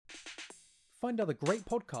Find other great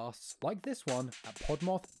podcasts like this one at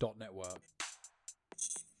podmoth.network.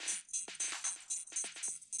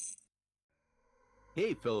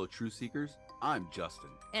 Hey fellow truth seekers, I'm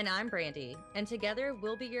Justin. And I'm Brandy, and together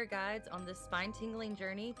we'll be your guides on this spine-tingling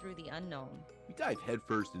journey through the unknown. We dive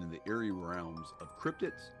headfirst into the eerie realms of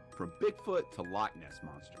cryptids, from Bigfoot to Loch Ness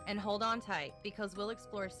Monster. And hold on tight, because we'll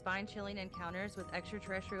explore spine-chilling encounters with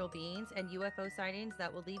extraterrestrial beings and UFO sightings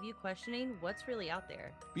that will leave you questioning what's really out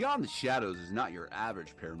there. Beyond the Shadows is not your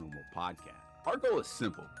average paranormal podcast. Our goal is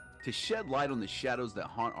simple: to shed light on the shadows that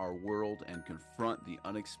haunt our world and confront the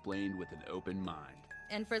unexplained with an open mind.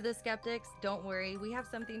 And for the skeptics, don't worry, we have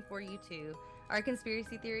something for you too. Our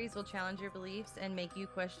conspiracy theories will challenge your beliefs and make you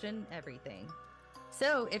question everything.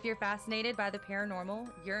 So, if you're fascinated by the paranormal,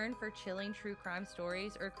 yearn for chilling true crime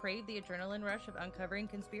stories, or crave the adrenaline rush of uncovering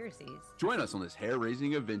conspiracies, join us on this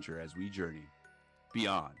hair-raising adventure as we journey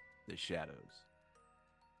beyond the shadows.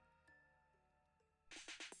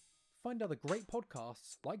 Find other great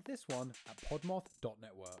podcasts like this one at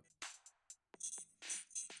podmoth.network.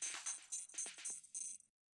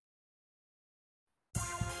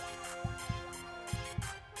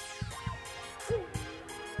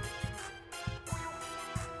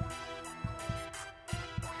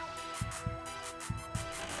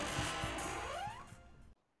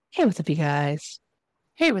 Hey, what's up, you guys?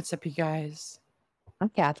 Hey, what's up, you guys? I'm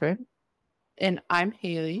Catherine. And I'm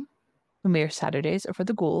Haley. Mere Saturdays are for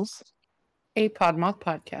the ghouls. A Podmoth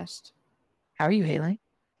podcast. How are you, Haley?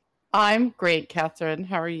 I'm great, Catherine.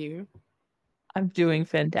 How are you? I'm doing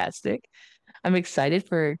fantastic. I'm excited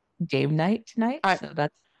for game night tonight. I'm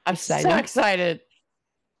exciting. So excited.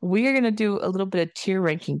 We are going to do a little bit of tier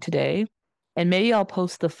ranking today. And maybe I'll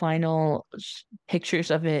post the final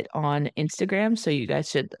pictures of it on Instagram, so you guys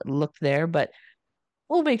should look there. But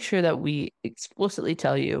we'll make sure that we explicitly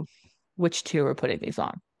tell you which tier we're putting these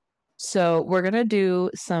on. So we're going to do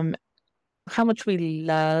some how much we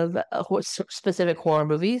love specific horror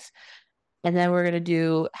movies. And then we're going to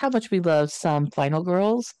do how much we love some Final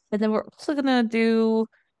Girls. And then we're also going to do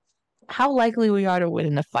how likely we are to win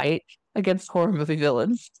in a fight against horror movie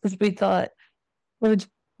villains. Because we thought it was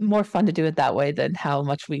more fun to do it that way than how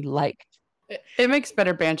much we like. It makes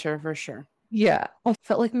better banter for sure. Yeah. I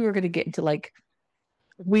felt like we were going to get into like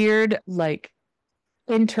weird, like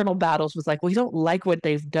internal battles with like, we don't like what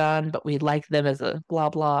they've done, but we like them as a blah,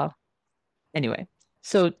 blah. Anyway,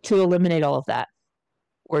 so to eliminate all of that,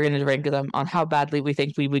 we're going to rank them on how badly we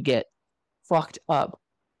think we would get fucked up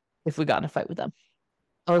if we got in a fight with them.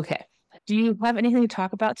 Okay. Do you have anything to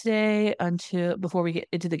talk about today before we get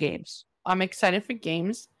into the games? I'm excited for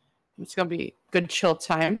games. It's going to be a good chill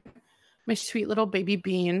time. My sweet little baby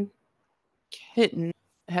bean kitten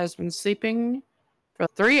has been sleeping for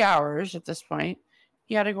 3 hours at this point.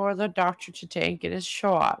 He had to go to the doctor today and get his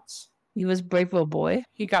shots. He was a brave little boy.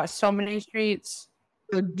 He got so many treats.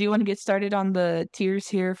 So do you want to get started on the tiers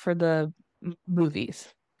here for the movies?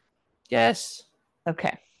 Yes.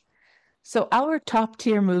 Okay. So our top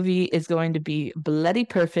tier movie is going to be Bloody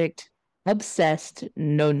Perfect, Obsessed,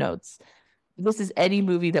 No Notes. This is any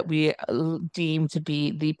movie that we deem to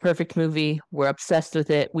be the perfect movie. We're obsessed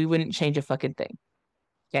with it. We wouldn't change a fucking thing.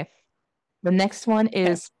 Okay. The next one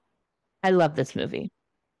is I love this movie.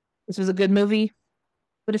 This was a good movie,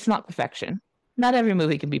 but it's not perfection. Not every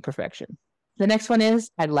movie can be perfection. The next one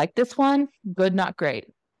is I like this one, good, not great.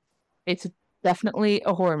 It's definitely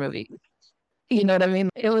a horror movie. You know what I mean?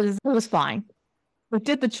 It was fine. It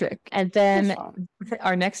did the trick. And then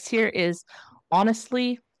our next tier is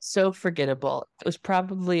honestly so forgettable. It was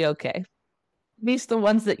probably okay. These are the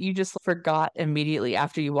ones that you just forgot immediately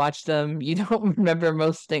after you watched them. You don't remember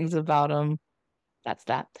most things about them. That's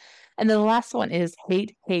that. And then the last one is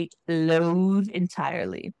hate, loathe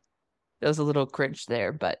entirely. There was a little cringe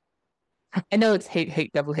there, but I know it's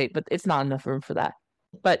hate, double hate, but it's not enough room for that.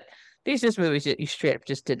 But these are just movies that you straight up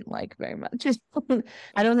just didn't like very much.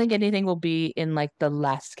 I don't think anything will be in like the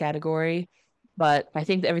last category, but I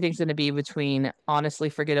think that everything's going to be between honestly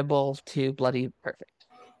forgettable to bloody perfect.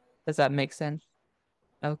 Does that make sense?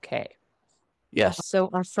 Okay. Yes. So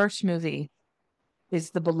our first movie is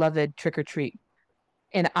the beloved Trick or Treat.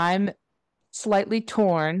 And I'm slightly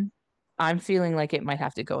torn. I'm feeling like it might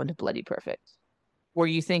have to go into bloody perfect. Were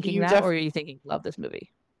you thinking that, or are you thinking love this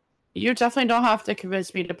movie? You definitely don't have to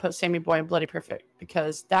convince me to put Sammy Boy in Bloody Perfect,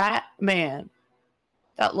 because that man,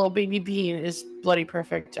 that little baby bean, is bloody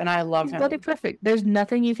perfect, and I love him. Bloody perfect. There's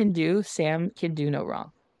nothing you can do. Sam can do no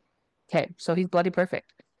wrong. Okay, so he's bloody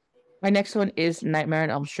perfect. My next one is Nightmare on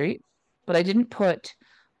Elm Street, but I didn't put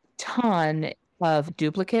a ton of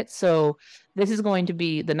duplicates, so this is going to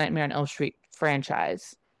be the Nightmare on Elm Street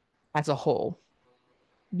franchise as a whole.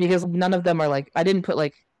 because none of them are like, I didn't put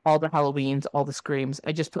like all the Halloweens, all the Screams.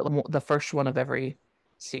 I just put the first one of every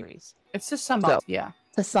series. It's just some So- up, yeah.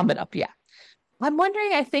 To sum it up, yeah. I'm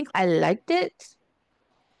wondering, I think I liked it,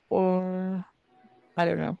 or I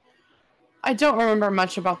don't know. I don't remember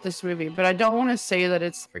much about this movie, but I don't want to say that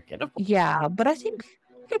it's forgettable. Yeah, but I think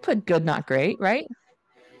I could put good, not great, right?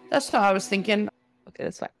 That's what I was thinking. Okay,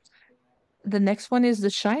 that's fine. The next one is The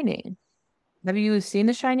Shining. Have you seen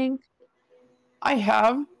The Shining? I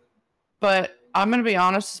have, but I'm going to be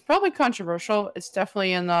honest, it's probably controversial. It's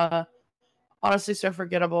definitely in the honestly so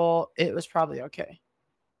forgettable. It was probably okay.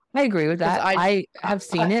 I agree with 'Cause that. I have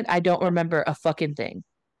seen it. I don't remember a fucking thing.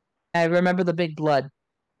 I remember the big blood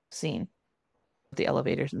scene, the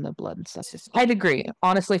elevators and the blood and stuff. I'd agree.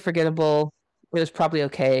 Honestly, forgettable. It was probably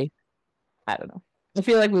okay. I don't know. I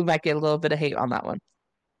feel like we might get a little bit of hate on that one.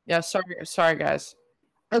 Yeah, sorry guys.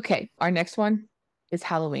 Okay, our next one is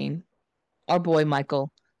Halloween. Our boy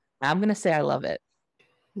Michael. I'm gonna say I love it.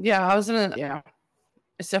 Yeah,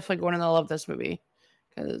 it's definitely going to love this movie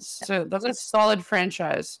because that's a solid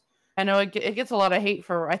franchise. I know it gets a lot of hate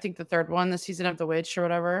for I think the third one, the season of the witch or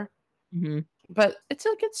whatever, hmm but it's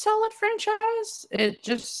a good solid franchise. It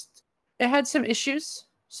had some issues,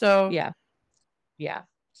 so Yeah,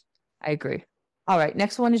 I agree. All right,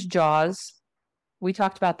 next one is Jaws. We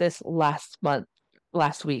talked about this last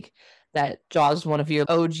week, that Jaws is one of your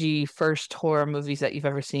OG first horror movies that you've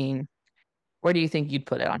ever seen. Where do you think you'd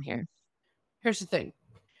put it on here? Here's the thing: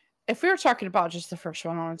 if we were talking about just the first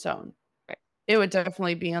one on its own, Right. it would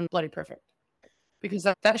definitely be on Bloody Perfect because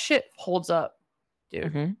that shit holds up,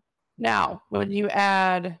 dude. Mhm. Now, when you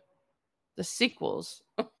add the sequels,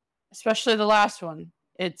 especially the last one,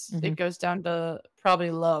 it Mhm. goes down to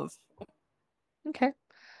probably love. Okay,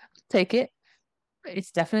 take it.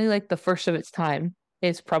 It's definitely like the first of its time.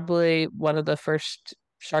 It's probably one of the first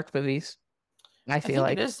shark movies. I I feel think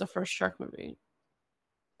like it is the first shark movie.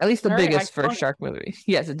 at least the Very biggest iconic. first shark movie.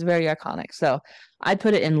 Yes, it's very iconic. So I'd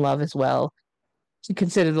put it in love as well. To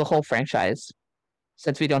consider the whole franchise,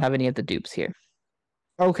 since we don't have any of the dupes here.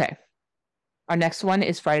 Okay, our next one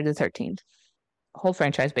is Friday the 13th. Whole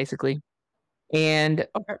franchise basically. And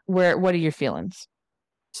Okay. what are your feelings?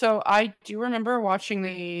 So I do remember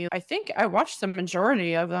watching I think I watched the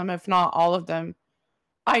majority of them, if not all of them.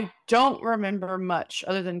 I don't remember much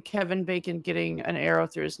other than Kevin Bacon getting an arrow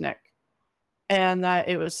through his neck and that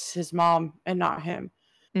it was his mom and not him.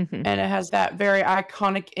 Mhm. And it has that very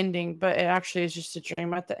iconic ending, but it actually is just a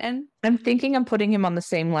dream at the end. I'm thinking I'm putting him on the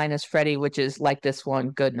same line as Freddy, which is like this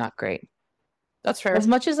one, good, not great. That's fair. As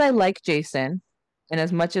much as I like Jason, and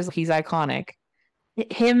as much as he's iconic,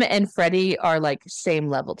 him and Freddy are like same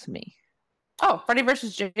level to me. Oh, Freddy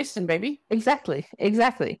versus Jason, baby. Exactly.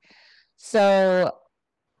 So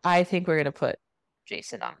I think we're gonna put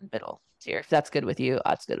Jason on middle tier. If that's good with you,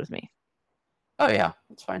 that's good with me. Oh yeah,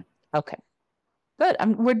 that's fine. Okay. Good.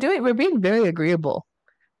 We're being very agreeable.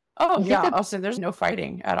 Oh I think yeah, that- also there's no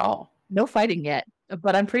fighting at all. No fighting yet,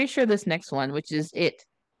 but I'm pretty sure this next one, which is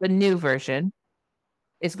the new version,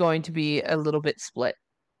 is going to be a little bit split.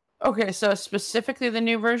 Okay, so specifically the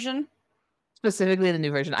new version. Specifically the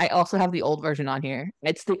new version. I also have the old version on here.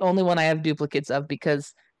 It's the only one I have duplicates of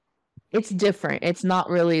because it's different. It's not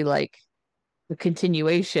really like the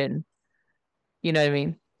continuation. You know what I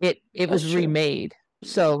mean? It was That's true. remade.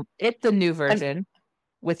 So it's the new version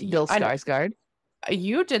with Bill I know. Skarsgård.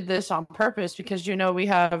 You did this on purpose because we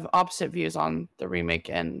have opposite views on the remake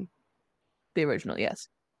and The original, yes.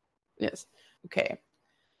 yes. Okay.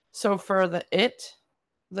 So for the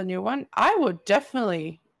new one, I would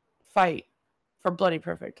definitely fight for Bloody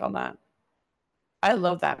Perfect on that. I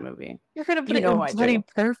love that movie. You're gonna put You it know in I do. Bloody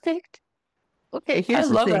Perfect? Okay, here's I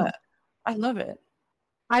the love thing. it. I love it.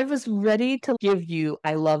 I was ready to give you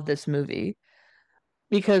I love this movie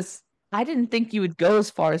because I didn't think you would go as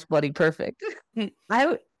far as Bloody Perfect.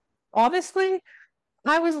 Honestly,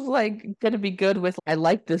 I was like gonna be good with I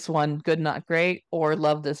like this one, good not great, or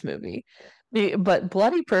love this movie. But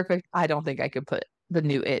Bloody Perfect, I don't think I could put the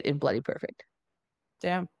new It in Bloody Perfect.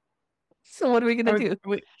 Damn. So what are we gonna do?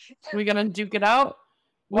 We gonna duke it out?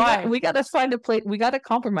 Why? We gotta find a place. We gotta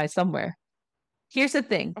compromise somewhere. Here's the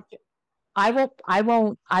thing. Okay. I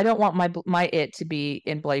don't want my It to be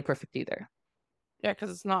in Bloody Perfect either. Yeah, because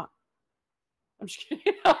it's not. I'm just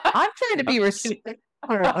kidding. I'm trying to be respectful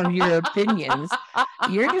of your opinions.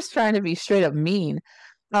 You're just trying to be straight up mean.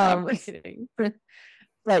 I'm kidding.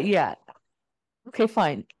 But yeah. Okay,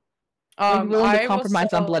 fine. I'm willing I to will compromise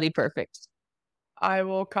on sell- Bloody Perfect. I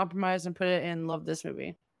will compromise and put it in Love This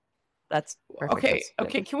Movie. That's perfect. Okay, That's good.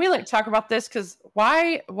 okay. Can we talk about this? Because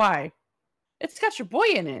why? It's got your boy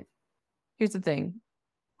in it. Here's the thing.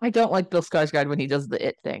 I don't like Bill Skarsgård when he does the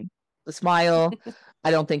it thing. The smile.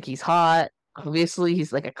 I don't think he's hot. Obviously,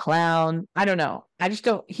 he's like a clown. I don't know. I just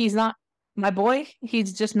don't. He's not my boy.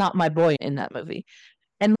 He's just not my boy in that movie.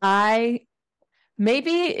 And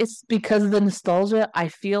maybe it's because of the nostalgia. I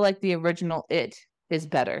feel like the original It is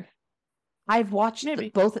better. I've watched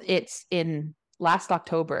both It's in last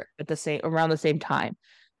October around the same time.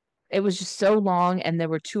 It was just so long, and there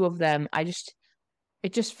were two of them.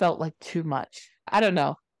 It just felt like too much. I don't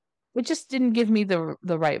know. It just didn't give me the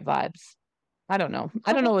right vibes. I don't know.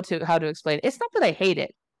 I don't know how to explain it. It's not that I hate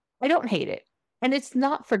it. I don't hate it. And it's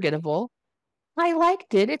not forgettable. I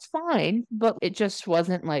liked it. It's fine, but it just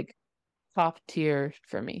wasn't like top tier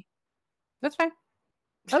for me. That's fine.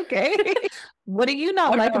 Okay. What do you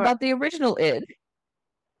not like about the original It?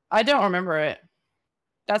 I don't remember it.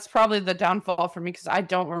 That's probably the downfall for me because I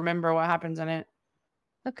don't remember what happens in it.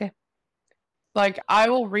 Okay. Like, I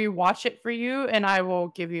will rewatch it for you and I will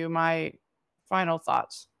give you my final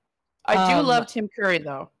thoughts. I do love Tim Curry,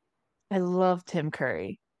 though. I love Tim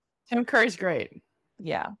Curry. Tim Curry's great.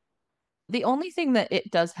 Yeah. The only thing that it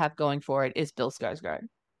does have going for it is Bill Skarsgård.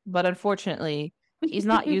 But unfortunately, he's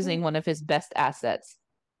not using one of his best assets,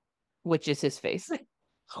 which is his face.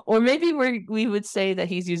 Or maybe we would say that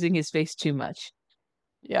he's using his face too much.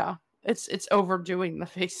 Yeah. It's overdoing the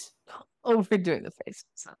face. Overdoing the face.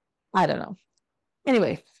 So, I don't know.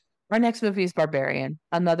 Anyway, our next movie is Barbarian,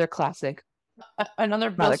 another classic.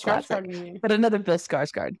 Another Bill Skarsgård movie. But another Bill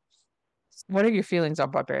Skarsgård. What are your feelings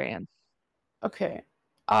on Barbarian? Okay.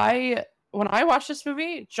 When I watched this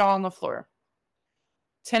movie, jaw on the floor.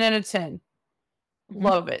 10 out of 10. Mm-hmm.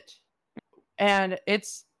 Love it. And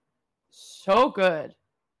it's so good.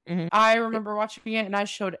 Mm-hmm. I remember watching it and I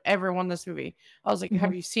showed everyone this movie. I was like,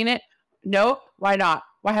 have you seen it? No? Why not?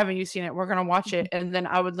 Why haven't you seen it? We're going to watch it. And then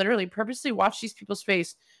I would literally purposely watch these people's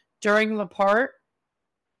face during the part.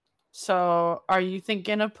 So are you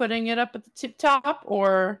thinking of putting it up at the tip top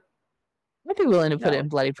or? I'd be willing to put it in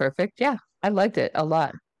Bloody Perfect. Yeah, I liked it a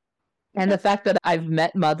lot. And the fact that I've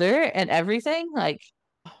met Mother and everything, like,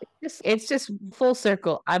 it's just full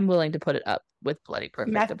circle. I'm willing to put it up with Bloody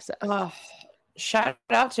Perfect. Obsessed. Shout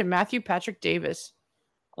out to Matthew Patrick Davis.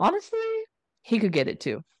 Honestly, he could get it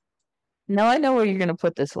too. Now I know where you're going to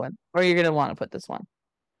put this one, or you're going to want to put this one.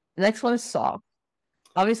 The next one is Saw.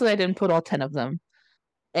 Obviously, I didn't put all 10 of them.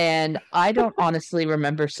 And I don't honestly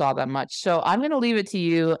remember Saw that much. So I'm going to leave it to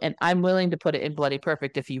you, and I'm willing to put it in Bloody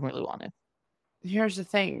Perfect if you really want it. Here's the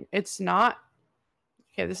thing. It's not...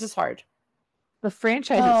 Okay, this is hard. The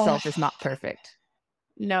franchise itself is not perfect.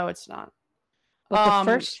 No, it's not. But the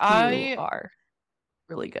first few are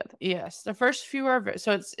really good. Yes, the first few are...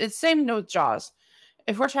 So it's same note with Jaws.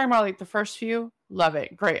 If we're talking about like the first few, love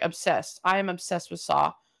it. Great. Obsessed. I am obsessed with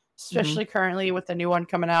Saw. Especially currently with the new one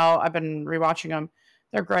coming out. I've been rewatching them.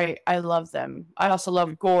 They're great. I love them. I also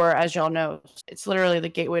love gore, as y'all know. It's literally the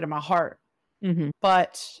gateway to my heart.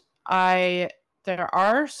 But there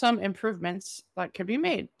are some improvements that could be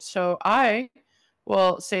made. So I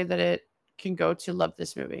will say that it can go to love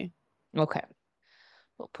this movie. Okay.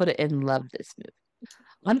 We'll put it in love this movie.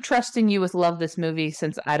 I'm trusting you with love this movie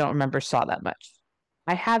since I don't remember Saw that much.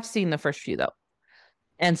 I have seen the first few though.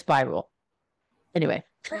 And Spiral. Anyway.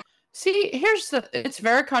 See, it's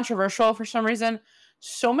very controversial for some reason.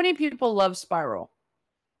 So many people love Spiral.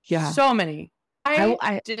 Yeah. So many.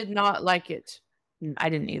 I did not like it. I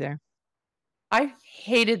didn't either. I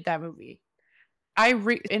hated that movie.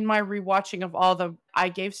 In my rewatching of I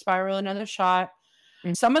gave Spiral another shot.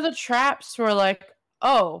 Some of the traps were like,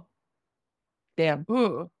 oh. Damn.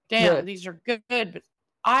 Ooh. Damn, good. These are good.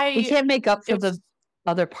 But you can't make up for the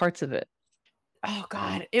other parts of it. Oh,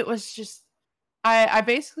 God. It was just... I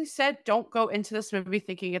basically said, don't go into this movie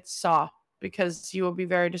thinking it's Saw. Because you will be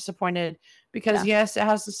very disappointed. Because yes, it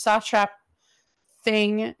has the Saw trap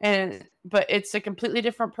thing, but it's a completely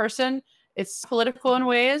different person. It's political in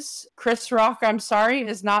ways. Chris Rock, I'm sorry,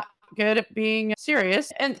 is not good at being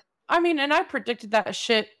serious. And I predicted that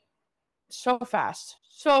shit so fast.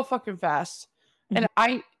 So fucking fast. And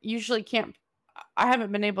I usually can't. I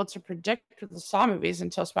haven't been able to predict the Saw movies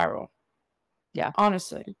until Spiral. Yeah.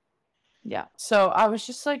 Honestly. Yeah. So I was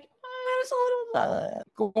just like,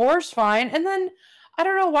 gore's fine. And then I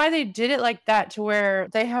don't know why they did it like that to where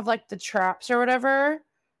they have like the traps or whatever,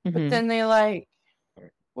 but then they like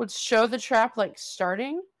would show the trap like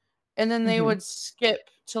starting and then they would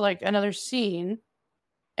skip to like another scene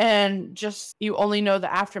and just you only know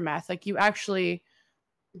the aftermath. Like you actually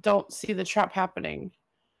don't see the trap happening.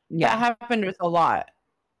 Yeah. That happened with a lot.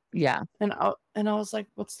 Yeah. And I was like,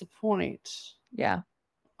 what's the point? Yeah.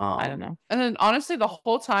 I don't know. And then honestly, the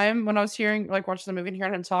whole time when I was watching the movie and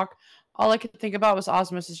hearing him talk, all I could think about was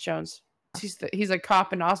Osmosis Jones. He's a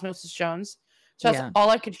cop in Osmosis Jones. So that's Yeah. all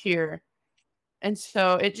I could hear. And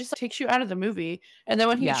so it just takes you out of the movie. And then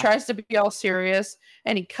when he Yeah. tries to be all serious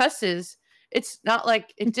and he cusses, it's not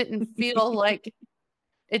like it didn't feel like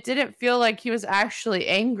he was actually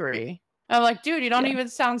angry. I'm like, dude, you don't Yeah. even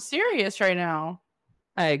sound serious right now.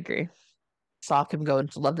 I agree. Saw him go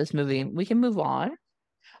to love this movie. We can move on.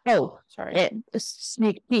 Oh, Sorry. a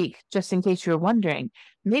sneak peek, just in case you were wondering.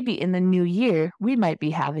 Maybe in the new year, we might be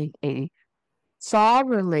having a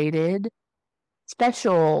Saw-related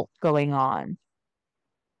special going on.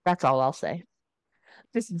 That's all I'll say.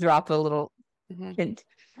 Just drop a little Mhm. hint.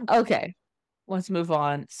 Okay, let's move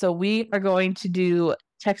on. So we are going to do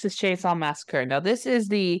Texas Chainsaw Massacre. Now, this is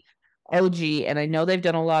the OG, and I know they've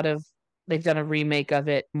done a remake of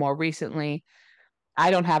it more recently. I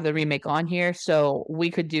don't have the remake on here, so we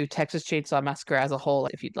could do Texas Chainsaw Massacre as a whole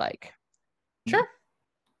if you'd like. Sure.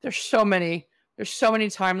 There's so many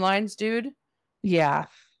timelines, dude. Yeah,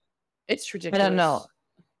 It's I ridiculous. don't know.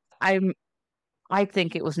 I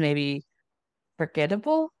think it was maybe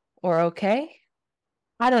forgettable or okay.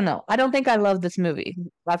 I don't know. I don't think I love this movie.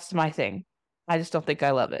 That's my thing. I just don't think I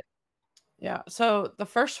love it. Yeah. So the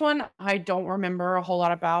first one I don't remember a whole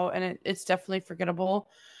lot about, and it's definitely forgettable.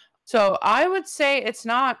 So I would say it's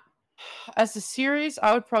not as a series.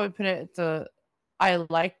 I would probably put it at I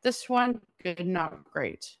like this one, good, not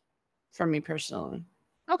great, for me personally.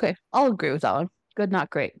 Okay, I'll agree with that one. Good, not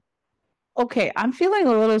great. Okay, I'm feeling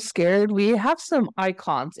a little scared. We have some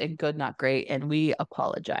icons in good, not great, and we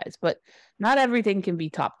apologize, but not everything can be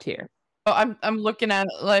top tier. Oh, I'm looking at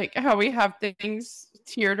like how we have things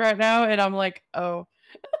tiered right now, and I'm like, oh,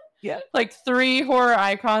 Yeah. like 3 horror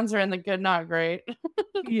icons are in the good, not great.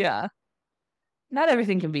 Yeah. Not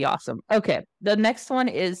everything can be awesome. Okay, the next one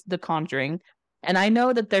is The Conjuring, and I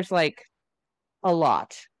know that there's like a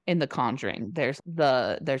lot in The Conjuring. There's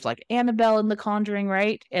like Annabelle in The Conjuring,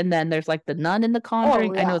 right? And then there's like the nun in The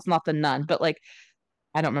Conjuring. I know yeah. it's not the nun, but like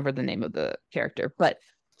I don't remember the name of the character. But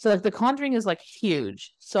so like The Conjuring is like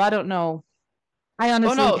huge. So I don't know. I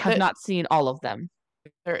honestly have not seen all of them.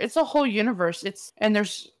 It's a whole universe. And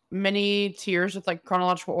there's many tiers with like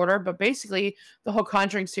chronological order, but basically the whole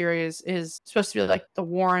Conjuring series is supposed to be like the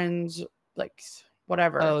Warrens, like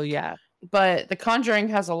whatever. Oh yeah. But The Conjuring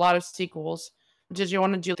has a lot of sequels. Did you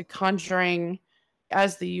want to do The Conjuring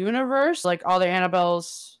as the universe, like all the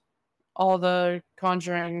Annabelles, all the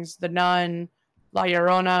Conjurings, the Nun, La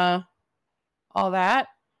Llorona, all that?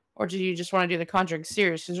 Or do you just want to do the Conjuring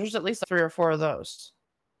series? Because there's at least 3 or 4 of those.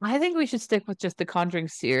 I think we should stick with just the Conjuring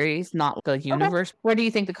series, not the universe. Okay. Where do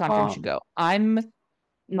you think the Conjuring should go? I'm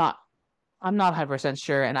not 100%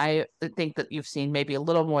 sure, and I think that you've seen maybe a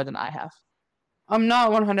little more than I have. I'm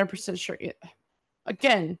not 100% sure yet.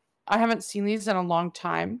 Again, I haven't seen these in a long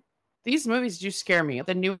time. These movies do scare me.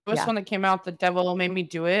 The newest one that came out, The Devil Made Me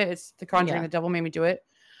Do It. It's The Conjuring, The Devil Made Me Do It.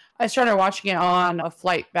 I started watching it on a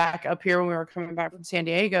flight back up here when we were coming back from San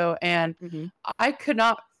Diego, and I could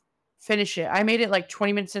not finish it. I made it like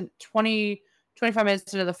 25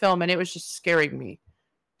 minutes into the film, and it was just scaring me.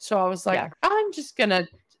 So I was like, I'm just going to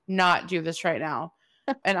not do this right now.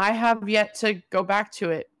 And I have yet to go back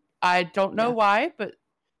to it. I don't know why, but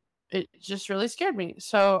it just really scared me.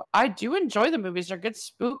 So I do enjoy the movies. They're good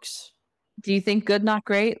spooks. Do you think Good Not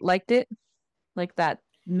Great liked it? Like that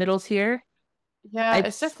middle tier? Yeah,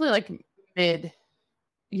 it's definitely like mid.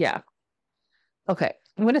 Yeah. Okay.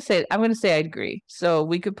 I'm gonna say I agree. So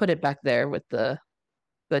we could put it back there with the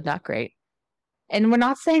Good Not Great. And we're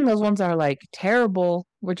not saying those ones are like terrible.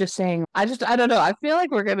 We're just saying I don't know. I feel like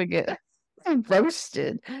we're gonna get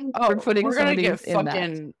roasted for putting some of these in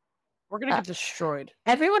that. We're gonna get destroyed.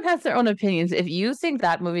 Everyone has their own opinions. If you think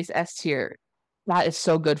that movie's S tier, that is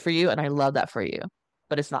so good for you, and I love that for you.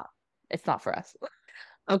 But it's not. It's not for us.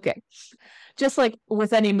 Okay. Just like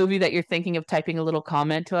with any movie that you're thinking of typing a little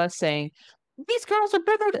comment to us saying, these girls are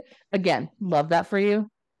better. Again, love that for you.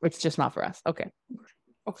 It's just not for us. Okay.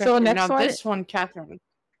 So next now this one, Catherine.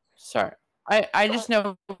 Sorry. I just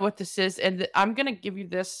know what this is, and I'm gonna give you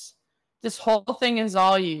this. This whole thing is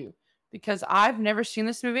all you. Because I've never seen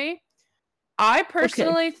this movie. I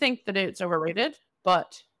personally think that it's overrated,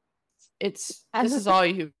 but this is all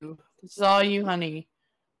you. This is all you, honey.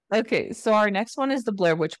 Okay, so our next one is The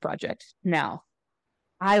Blair Witch Project. Now,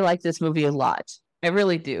 I like this movie a lot. I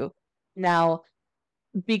really do. Now,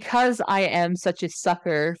 because I am such a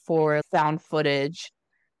sucker for found footage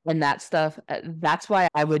and that stuff, that's why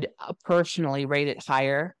I would personally rate it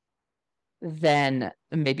higher than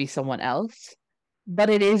maybe someone else. But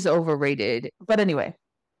it is overrated. But anyway,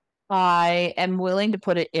 I am willing to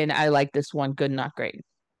put it in I like this one, Good Not Great.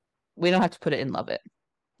 We don't have to put it in Love It.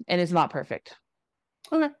 and it's not perfect.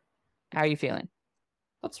 Okay, How are you feeling?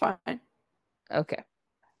 that's fine. Okay.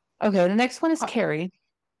 Okay, the next one is Uh, Carrie.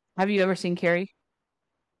 Have you ever seen Carrie?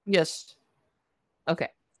 Yes. Okay.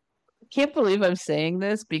 Can't believe I'm saying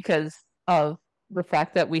this because of the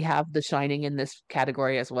fact that we have The Shining in this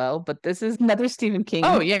category as well, but this is another Stephen King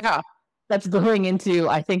Oh yeah, that's going into,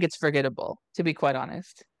 I think it's forgettable, to be quite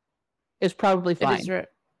honest. It's probably it fine. is.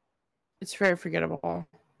 It's very forgettable.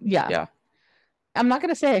 Yeah. Yeah. I'm not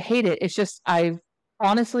going to say I hate it. It's just I've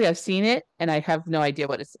seen it and I have no idea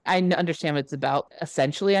what understand what it's about.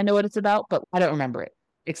 Essentially, I know what it's about, but I don't remember it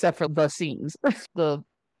except for the scenes, the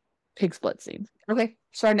pig split scenes. Okay.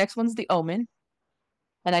 So our next one's The Omen.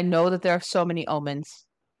 And I know that there are so many omens,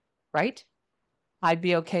 right? I'd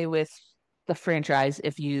be okay with the franchise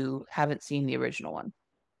if you haven't seen the original one.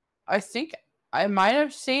 I think I might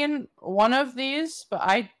have seen one of these, but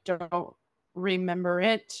I don't remember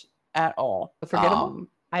it at all. Forgettable?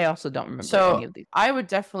 I also don't remember So any of these. I would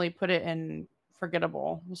definitely put it in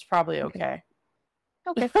forgettable. It's probably okay.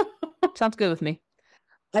 Okay. Sounds good with me.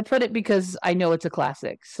 I put it because I know it's a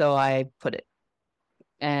classic, so I put it.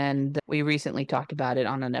 And we recently talked about it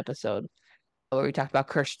on an episode where we talked about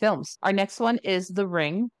cursed films. Our next one is The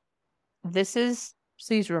Ring. This is,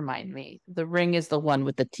 please remind me, The Ring is the one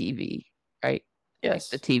with the TV, right?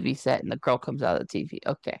 Yes. Like the TV set and the girl comes out of the TV.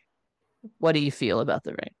 Okay. What do you feel about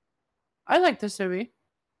The Ring? I like this movie.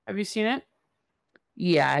 Have you seen it?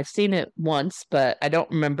 Yeah, I've seen it once, but I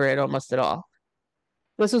don't remember it almost at all.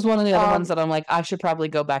 This is one of the other ones that I'm like, I should probably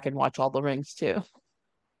go back and watch all the Rings too.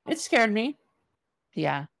 It scared me.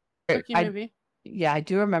 Yeah. Tricky movie. Yeah, I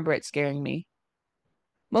do remember it scaring me.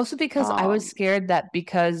 Mostly because I was scared that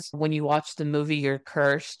because when you watch the movie, you're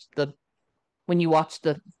cursed. When you watch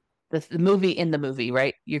the movie in the movie,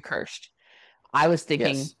 right? You're cursed. I was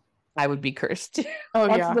thinking I would be cursed. Oh,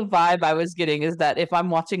 That's yeah. the vibe I was getting, is that if I'm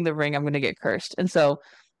watching The Ring, I'm going to get cursed. And so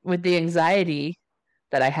with the anxiety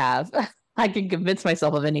that I have, I can convince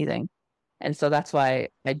myself of anything. And so that's why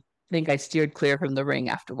I think I steered clear from The Ring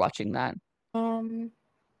after watching that. Do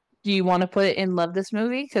you want to put it in Love This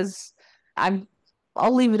Movie? Because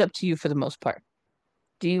I'll leave it up to you for the most part.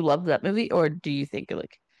 Do you love that movie, or do you think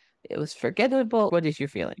like it was forgettable? What is your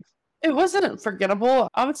feelings? It wasn't forgettable.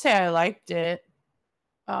 I would say I liked it.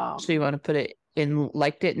 So you want to put it in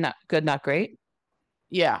liked it, not good, not great?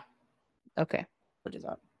 Yeah. Okay. What is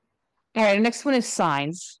that? All right, next one is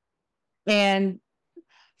Signs. And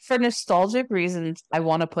for nostalgic reasons, I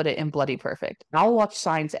want to put it in Bloody Perfect. I'll watch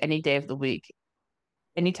Signs any day of the week.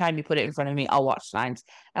 Anytime you put it in front of me, I'll watch Signs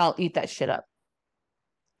and I'll eat that shit up.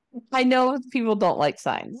 I know people don't like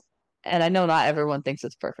Signs, and I know not everyone thinks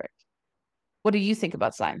it's perfect. What do you think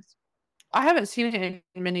about Signs? I haven't seen it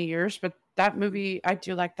in many years, but that movie, I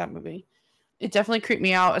do like that movie. It definitely creeped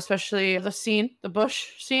me out, especially the bush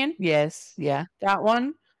scene. Yes, yeah. That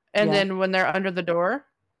one. And then when they're under the door.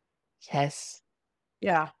 Yes.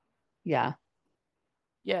 Yeah. Yeah.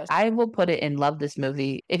 Yes. I will put it in Love This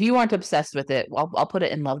Movie. If you aren't obsessed with it, I'll put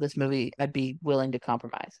it in Love This Movie. I'd be willing to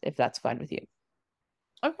compromise if that's fine with you.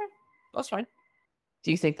 Okay. That's fine.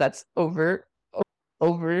 Do you think that's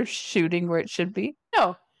overshooting where it should be?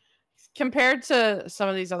 No. Compared to some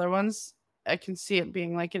of these other ones, I can see it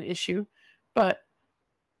being like an issue, but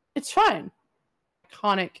it's fine.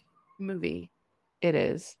 Iconic movie. It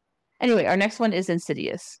is. Anyway, our next one is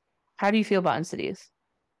Insidious. How do you feel about Insidious?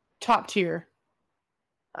 Top tier.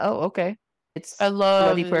 Oh, okay. I love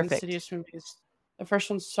Bloody the Perfect. Insidious movies. The first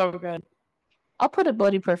one's so good. I'll put it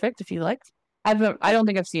Bloody Perfect if you like. I don't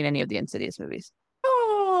think I've seen any of the Insidious movies.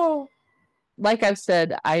 Oh. Like I've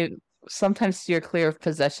said, I sometimes steer clear of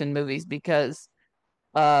possession movies because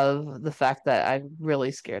of the fact that I'm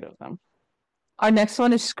really scared of them. Our next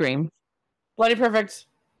one is Scream. Bloody Perfect.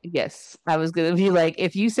 Yes, I was going to be like,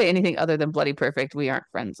 if you say anything other than Bloody Perfect, we aren't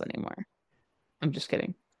friends anymore. I'm just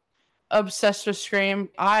kidding. Obsessed with Scream.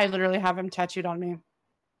 I literally have him tattooed on me.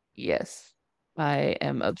 Yes, I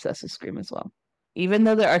am obsessed with Scream as well. Even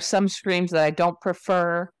though there are some Screams that I don't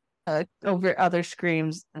prefer over other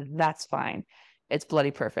Screams, that's fine. It's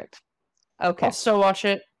Bloody Perfect. Okay. I'll still watch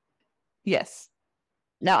it. Yes.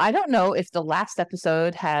 Now, I don't know if the last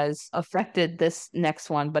episode has affected this next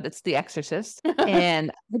one, but it's The Exorcist.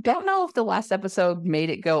 And I don't know if the last episode made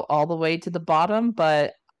it go all the way to the bottom,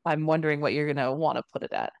 but I'm wondering what you're going to want to put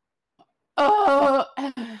it at. Oh,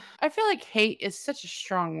 I feel like hate is such a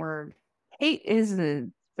strong word. Hate is a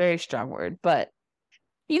very strong word, but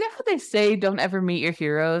you know how they say don't ever meet your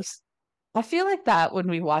heroes? I feel like that when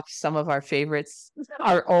we watch some of our favorites,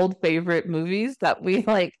 our old favorite movies, that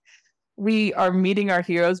we are meeting our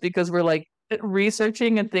heroes because we're like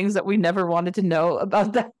researching and things that we never wanted to know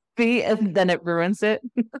about movie and then it ruins it.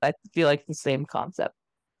 I feel like the same concept.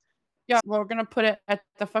 Yeah, we're gonna put it at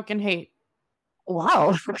the fucking hate.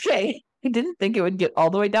 Wow. Okay. I didn't think it would get all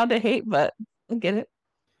the way down to hate, but I get it.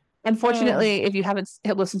 Unfortunately, if you haven't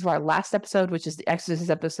listened to our last episode, which is the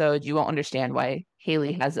Exorcist episode, you won't understand why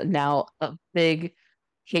Haley has now a big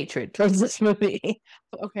hatred towards this movie.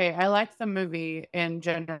 Okay, I like the movie in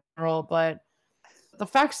general, but the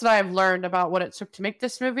facts that I've learned about what it took to make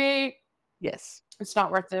this movie, Yes. it's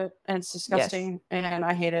not worth it, and it's disgusting, and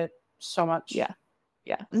I hate it so much. Yeah.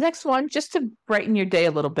 Yeah. The next one, just to brighten your day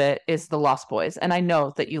a little bit, is The Lost Boys. And I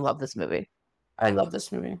know that you love this movie. I love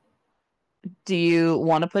this movie. Do you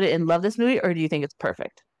want to put it in love this movie or do you think it's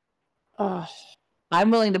perfect? Ugh. I'm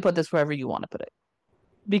willing to put this wherever you want to put it.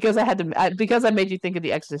 Because because I made you think of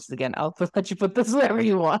The Exorcist again, let you put this wherever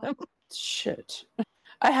you want. Shit.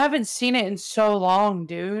 I haven't seen it in so long,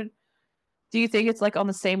 dude. Do you think it's like on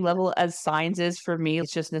the same level as Signs is for me?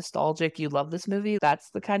 It's just nostalgic. You love this movie. That's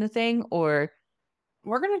the kind of thing. Or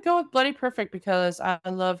We're gonna go with Bloody Perfect because I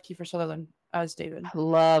love Kiefer Sutherland as David. I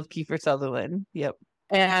love Kiefer Sutherland. Yep.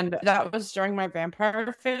 And that was during my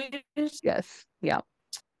vampire phase. Yes. Yeah.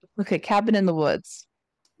 Okay. Cabin in the Woods.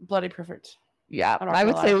 Bloody Perfect. Yeah. I don't I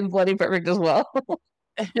would know say why. Bloody Perfect as well.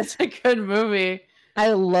 It's a good movie.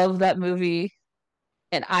 I love that movie.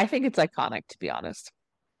 And I think it's iconic, to be honest.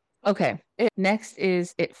 Okay. Next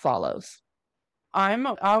is It Follows. I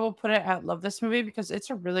will put it at love this movie because it's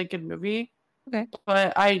a really good movie. Okay.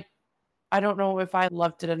 But I don't know if I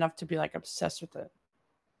loved it enough to be like obsessed with it.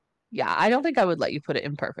 Yeah, I don't think I would let you put it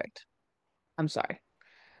in perfect. I'm sorry.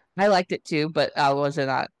 I liked it too, but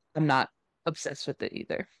I'm not obsessed with it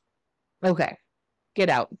either. Okay. Get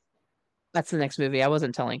Out. That's the next movie. I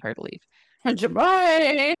wasn't telling her to leave.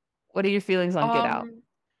 Bye. What are your feelings on Get Out?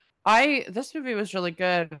 This movie was really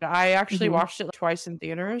good. I actually Mhm. watched it twice in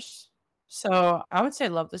theaters. So I would say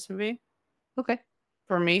love this movie Okay.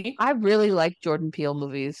 for me. I really like Jordan Peele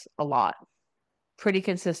movies a lot. Pretty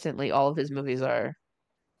consistently, all of his movies are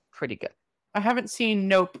pretty good. I haven't seen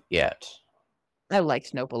Nope yet. I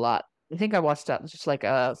liked Nope a lot. I think I watched that just like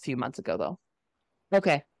a few months ago, though.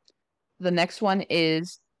 Okay. The next one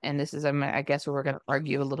is, and this is, I guess we're going to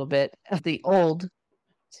argue a little bit, the old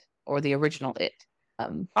or the original It.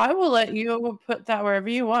 I will let you put that wherever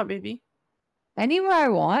you want, baby. Anywhere I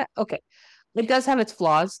want. Okay. It does have its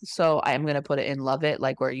flaws, so I am going to put it in Love It,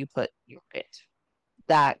 like where you put your It.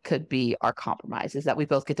 That could be our compromise, is that we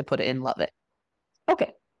both get to put it in Love It.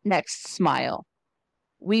 Okay. Next, Smile.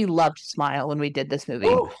 We loved Smile when we did this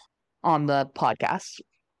movie on the podcast.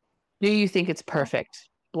 Do you think it's perfect?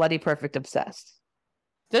 Bloody perfect, obsessed.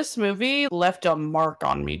 This movie left a mark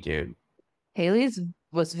on me, dude. Haley's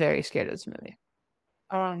was very scared of this movie.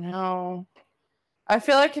 I don't know. I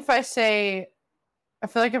feel like if I say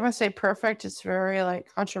perfect, it's very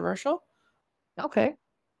like controversial. Okay.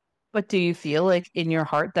 But do you feel like in your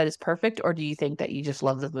heart that is perfect, or do you think that you just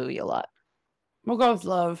love the movie a lot? We'll go with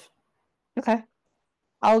love. Okay.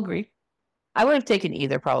 I'll agree. I would have taken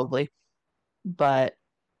either probably. But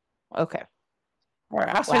okay. All right,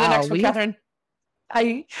 ask me the next one, Catherine.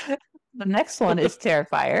 The next one is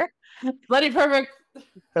Terrifier. Bloody Perfect.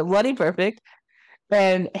 Bloody Perfect.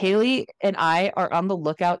 And Haley and I are on the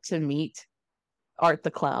lookout to meet Art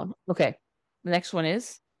the Clown. Okay. The next one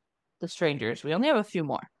is The Strangers. We only have a few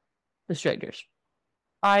more. The Strangers.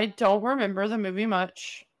 I don't remember the movie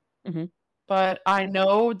much, but I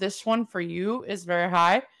know this one for you is very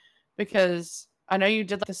high because I know you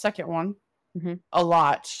did like the second one a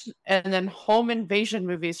lot. And then home invasion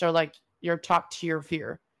movies are like your top tier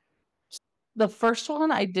fear. The first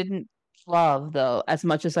one I didn't love, though, as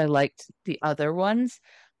much as I liked the other ones.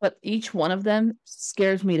 But each one of them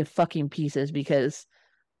scares me to fucking pieces because,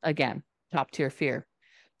 again, top tier fear.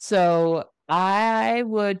 So I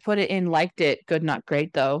would put it in liked it, good, not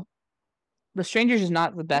great, though. The Strangers is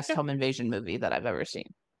not the best home invasion movie that I've ever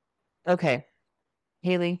seen. Okay.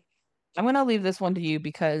 Haley, I'm going to leave this one to you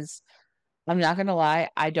because I'm not going to lie.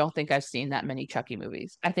 I don't think I've seen that many Chucky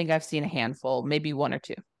movies. I think I've seen a handful, maybe one or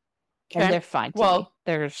two. Okay. And they're fine. Well,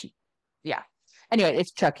 yeah. Anyway,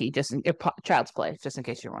 it's Chucky, Child's Play, just in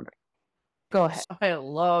case you're wondering. Go ahead. I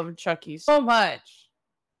love Chucky so much.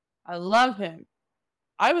 I love him.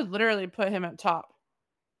 I would literally put him at top.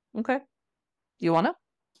 Okay. You want to?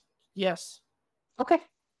 Yes. Okay.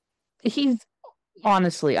 He's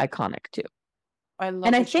honestly iconic too. I love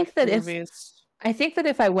And I the think Chucky that movies. I think that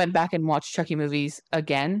if I went back and watched Chucky movies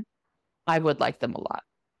again, I would like them a lot.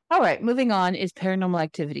 All right, moving on is Paranormal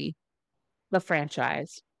Activity, the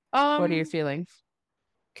franchise. What are your feelings?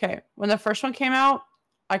 Okay. When the first one came out,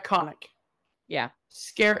 iconic. Yeah.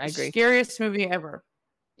 I agree. Scariest movie ever.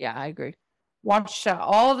 Yeah, I agree. watched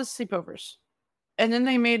all the sleepovers, and then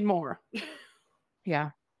they made more.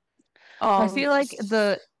 Yeah. I feel like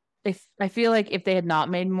if they had not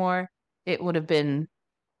made more, it would have been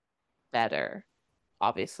better,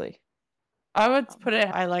 obviously. I would put it,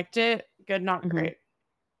 I liked it. Good, not great.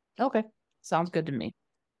 Okay. Sounds good to me.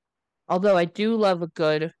 Although I do love a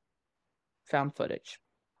good found footage.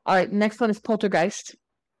 All right, next one is Poltergeist.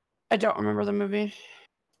 I don't remember the movie.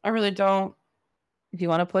 I really don't. Do you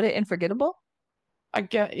want to put it in forgettable?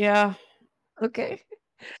 Yeah. Okay.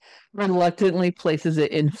 Reluctantly places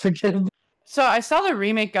it in forgettable. So I saw the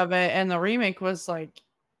remake of it, and the remake was like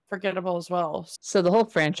forgettable as well. So the whole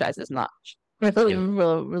franchise is not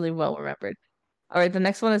really well remembered. All right, the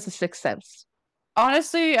next one is The Sixth Sense.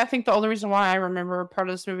 Honestly, I think the only reason why I remember part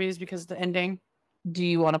of this movie is because of the ending. Do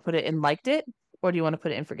you want to put it in liked it, or do you want to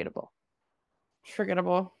put it in forgettable?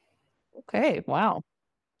 Forgettable. Okay, wow.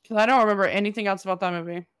 Because I don't remember anything else about that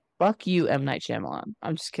movie. Fuck you, M. Night Shyamalan.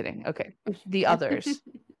 I'm just kidding. Okay. The Others.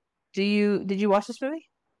 Did you watch this movie?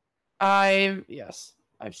 Yes,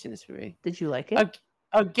 I've seen this movie. Did you like it?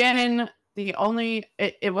 Again,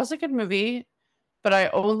 it was a good movie, but I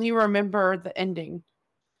only remember the ending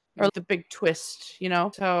or the big twist, you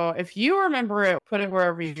know? So if you remember it, put it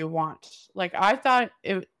wherever you want. Like, I thought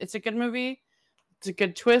it's a good movie. It's a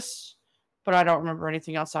good twist, but I don't remember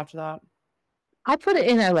anything else after that. I put it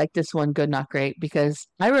in I like this one, good, not great, because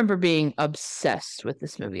I remember being obsessed with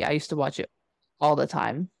this movie. I used to watch it all the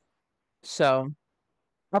time. So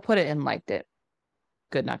I'll put it in liked it.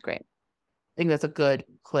 Good, not great. I think that's a good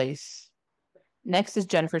place. Next is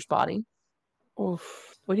Jennifer's Body.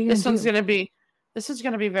 Oof. What are you This gonna one's do? this is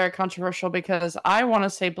gonna be very controversial because I want to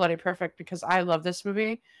say Bloody Perfect because I love this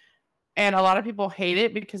movie, and a lot of people hate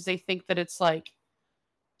it because they think that it's like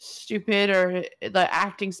stupid or the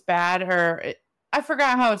acting's bad I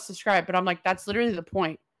forgot how it's described, but I'm like, that's literally the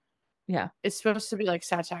point. Yeah. It's supposed to be like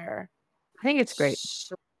satire. I think it's great.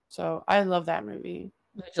 So I love that movie.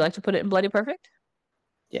 Would you like to put it in Bloody Perfect?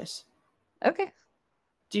 Yes. Okay.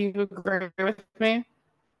 Do you agree with me?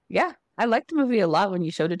 Yeah. I liked the movie a lot when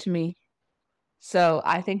you showed it to me. So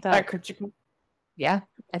I think that yeah,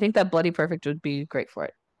 I think that Bloody Perfect would be great for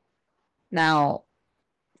it. Now,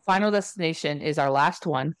 Final Destination is our last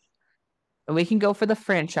one. And we can go for the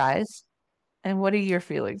franchise. And what are your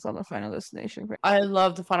feelings on the Final Destination franchise? I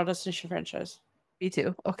love the Final Destination franchise. Me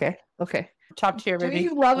too. Okay. Top tier, baby. Do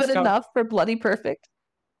you love Let's it go. enough for Bloody Perfect?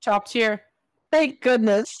 Top tier. Thank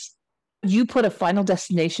goodness. You put a Final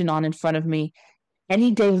Destination on in front of me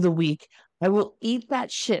any day of the week. I will eat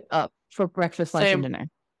that shit up for breakfast, lunch, and dinner.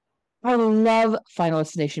 I love Final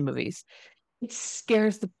Destination movies. It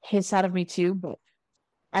scares the piss out of me too, but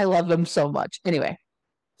I love them so much. Anyway,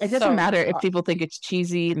 it doesn't matter if people think it's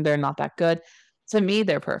cheesy and they're not that good. To me,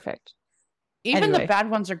 they're perfect. Even the bad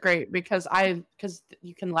ones are great because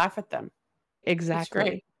you can laugh at them.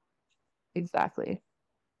 Exactly. Exactly.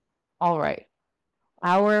 All right.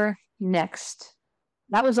 Our next.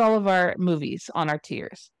 That was all of our movies on our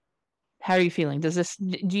tiers. How are you feeling?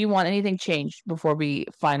 Do you want anything changed before we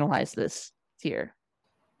finalize this tier?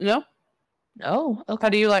 No. Oh, okay. How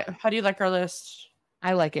do you like our list?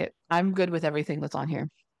 I like it. I'm good with everything that's on here.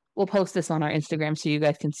 We'll post this on our Instagram so you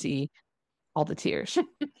guys can see all the tiers.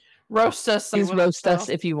 Roast us. Please roast us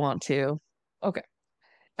if you want to. Okay.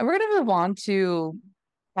 And we're going to move on to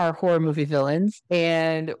our horror movie villains,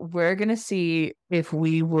 and we're going to see if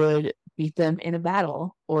we would beat them in a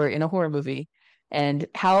battle or in a horror movie and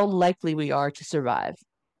how likely we are to survive.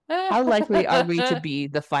 How likely are we to be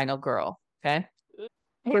the final girl? Okay.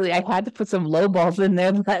 Haley, I had to put some low balls in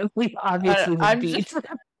there that we obviously would beat.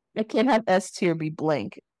 I can't have S tier be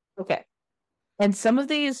blank. Okay. And some of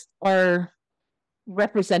these are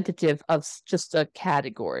representative of just a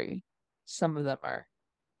category. Some of them are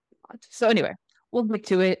not. So anyway, we'll get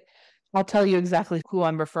to it. I'll tell you exactly who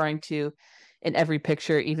I'm referring to in every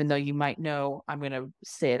picture, even though you might know I'm going to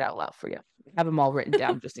say it out loud for you. I have them all written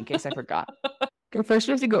down just in case I forgot. Okay, first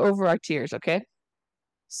we have to go over our tiers, okay?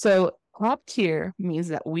 So top tier means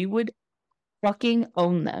that we would fucking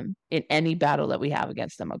own them in any battle that we have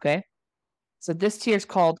against them, okay? So this tier is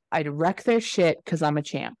called I'd wreck their shit because I'm a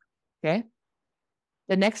champ, okay?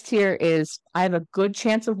 The next tier is I have a good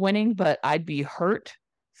chance of winning, but I'd be hurt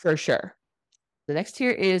for sure. The next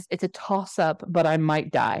tier is it's a toss-up, but I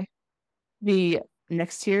might die. The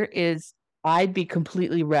next tier is I'd be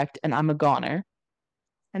completely wrecked and I'm a goner.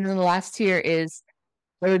 And then the last tier is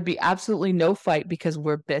there would be absolutely no fight because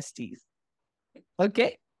we're besties.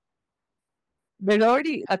 Okay. There's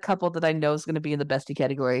already a couple that I know is going to be in the bestie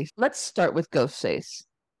category. Let's start with Ghostface.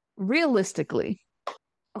 Realistically,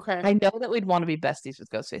 okay. I know that we'd want to be besties with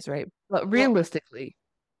Ghostface, right? But realistically,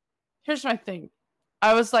 Here's my thing.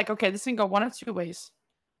 I was like, okay, this can go one of two ways.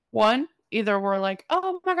 One, either we're like,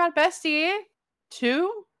 oh my god, bestie.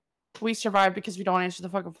 Two, we survive because we don't answer the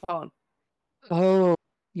fucking phone. Oh,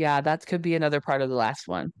 yeah, that could be another part of the last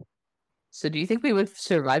one. So do you think we would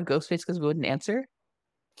survive Ghostface because we wouldn't answer?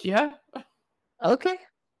 Yeah, Okay.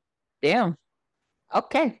 Damn.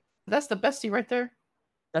 Okay. that's the bestie right there.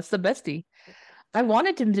 That's the bestie. I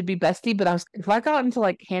wanted him to be bestie, but if I got into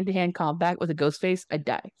like hand-to-hand combat with a Ghostface, I'd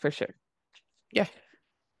die for sure. Yeah.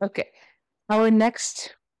 Okay. Our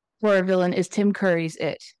next horror villain is Tim Curry's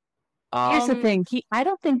It. Here's the thing. I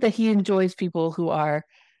don't think that he enjoys people who are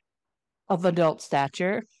of adult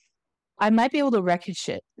stature. I might be able to wreck his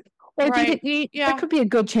shit. Or Right. Yeah. There could be a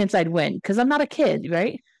good chance I'd win because I'm not a kid,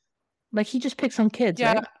 right? Like he just picks on kids,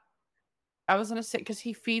 Yeah. right? I was gonna say because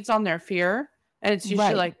he feeds on their fear, and it's usually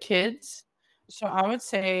Right. like kids. So I would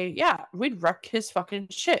say, yeah, we'd wreck his fucking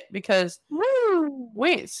shit because Woo!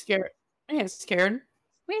 we ain't scared. We ain't scared.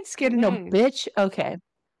 We ain't scared of no Mm. bitch. Okay.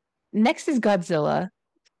 Next is Godzilla.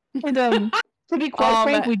 And to be quite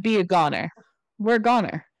frank, we'd be a goner. We're a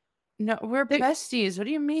goner. No, we're They- besties. What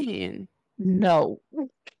do you mean? No.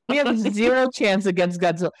 We have zero chance against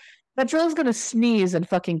Godzilla. Godzilla's gonna sneeze and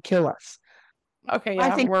fucking kill us. Okay, I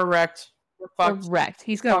yeah, think- we're wrecked. We're We're fucked. wrecked.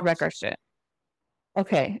 He's gonna Fucked. wreck our shit.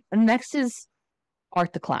 Okay. And next is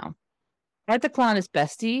Art the Clown. Art the Clown is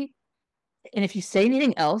bestie. And if you say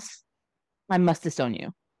anything else, I must disown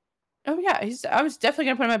you. Oh yeah, I was definitely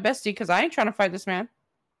gonna put him at bestie because I ain't trying to fight this man.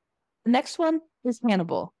 The next one is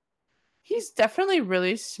Hannibal. He's definitely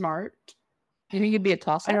really smart. You think you'd be a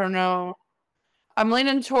toss I don't know. I'm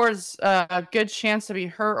leaning towards a good chance to be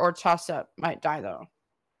hurt or toss up. Might die though.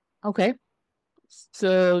 Okay.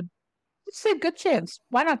 So let's say good chance.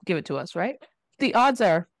 Why not give it to us, right? The odds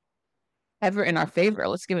are ever in our favor.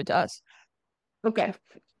 Let's give it to us. Okay.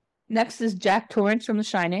 Next is Jack Torrance from The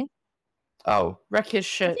Shining. Oh, Wreck his I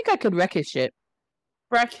shit. think I could wreck his shit.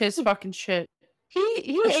 Wreck his fucking shit. He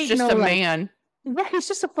He's ain't just no, a like- man. Yeah, he's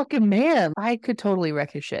just a fucking man. I could totally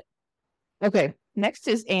wreck his shit. Okay. Next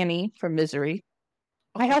is Annie from Misery.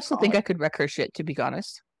 I Oh, also think God. I could wreck her shit, to be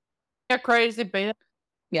honest. Yeah, crazy bitch.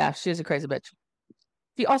 Yeah, she is a crazy bitch.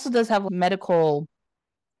 She also does have medical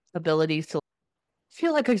abilities to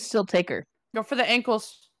feel like I could still take her. Go for the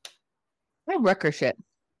ankles. I wreck her shit.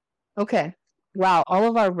 Okay. Wow, all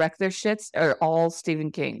of our wreck their shits are all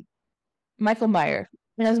Stephen King. Michael Meyer.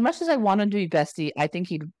 And as much as I want him to be bestie, I think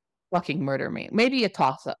he'd fucking murder me. Maybe a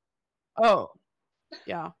toss up. Oh,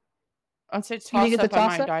 yeah. I'd say think toss it's a up. I might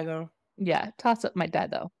toss-up? die though. Yeah, toss up might die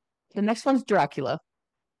though. The next one's Dracula.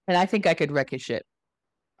 And I think I could wreck his shit.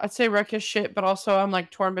 I'd say wreck his shit, but also I'm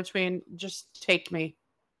like torn between just take me.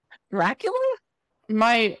 Dracula?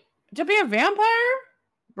 To be a vampire,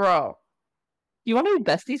 bro. You want to be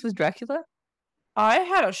besties with Dracula? I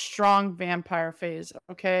had a strong vampire phase.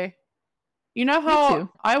 Okay, you know too.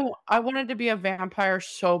 how I wanted to be a vampire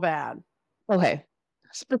so bad. Okay.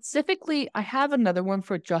 Specifically, I have another one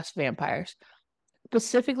for just vampires.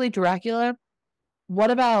 Specifically Dracula.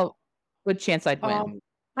 What about good chance I'd win?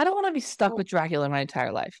 I don't want to be stuck well- with Dracula my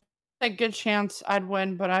entire life. A good chance I'd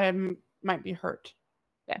win, but I might be hurt.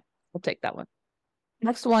 I'll take that one.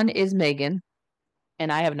 Next one is Megan, and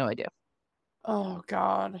I have no idea. Oh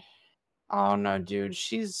God. Oh no, dude.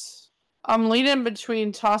 I'm leaning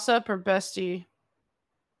between toss up or bestie.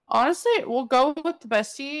 Honestly, we'll go with the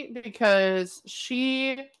bestie because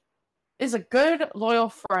she is a good, loyal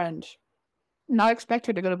friend. Not expect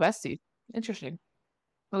her to go to bestie. Interesting.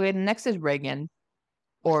 Okay, next is Reagan,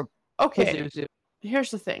 or Okay, Pazuzu.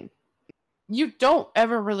 here's the thing. You don't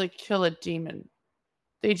ever really kill a demon.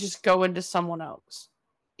 They just go into someone else.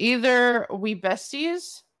 Either we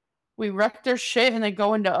besties, we wreck their shit and they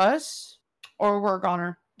go into us, or we're a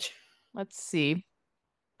goner. Let's see.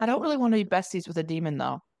 I don't really want to be besties with a demon,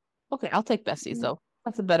 though. Okay, I'll take besties, though.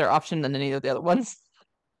 That's a better option than any of the other ones.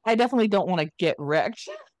 I definitely don't want to get wrecked.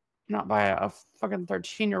 Not by a fucking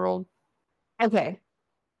 13-year-old. Okay.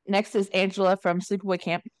 Next is Angela from Sleepaway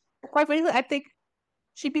Camp. Quite frankly, I think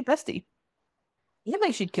she'd be bestie. You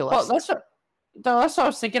think she'd kill Well, us? that's what I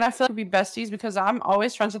was thinking. I feel like we'd be besties because I'm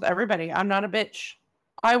always friends with everybody. I'm not a bitch.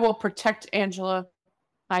 I will protect Angela.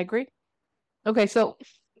 I agree. Okay, so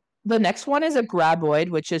the next one is a graboid,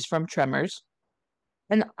 which is from Tremors.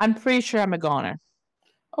 And I'm pretty sure I'm a goner.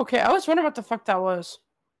 Okay, I was wondering what the fuck that was.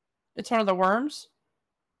 It's one of the worms?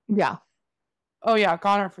 Yeah. Oh yeah,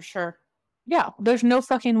 goner for sure. Yeah, there's no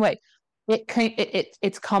fucking way.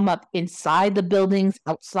 It's come up inside the buildings,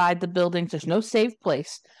 outside the buildings. There's no safe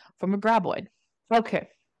place from a graboid. Okay.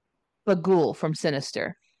 The ghoul from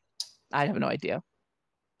Sinister. I have no idea.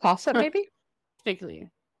 Toss up, Huh. maybe? Particularly.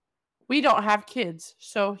 We don't have kids,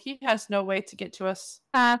 so he has no way to get to us.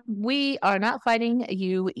 We are not fighting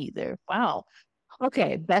you either. Wow.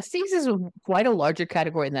 Okay, besties is quite a larger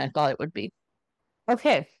category than I thought it would be.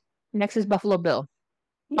 Okay, next is Buffalo Bill.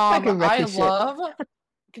 Could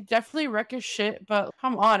definitely wreck his shit, but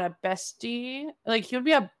come on, a bestie. Like, he would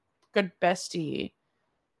be a good bestie.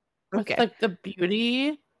 With, Okay. like, the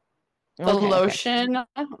beauty, the Okay. lotion.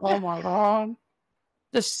 Oh my god.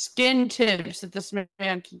 The skin tips that this man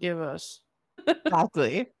can give us.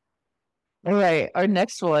 Exactly. All right, our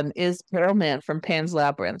next one is Peril Man from Pan's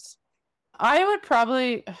Labyrinth. I would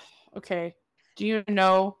probably... Okay. Do you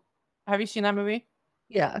know... Have you seen that movie?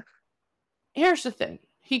 Yeah. Here's the thing.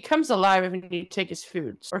 He comes alive if you take his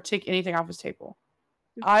food or take anything off his table.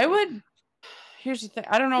 I would... Here's the thing.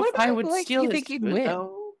 I don't know What if I about, would like, steal you his think you'd food, win?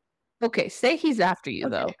 though. Okay, say he's after you,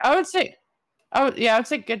 Okay, though. I would say... I would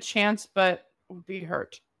say good chance, but would be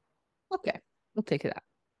hurt. Okay, we'll take it out.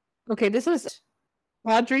 Okay, this was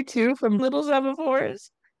Audrey 2 from Little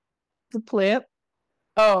Semaphores. The plant.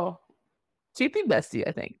 Oh, She'd be bestie,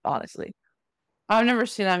 I think, honestly. I've never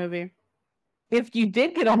seen that movie. If you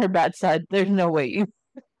did get on her bad side, there's no way you...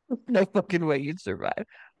 no fucking way you'd survive.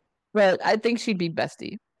 But I think she'd be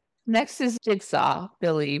bestie. Next is Jigsaw,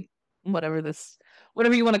 Billy, whatever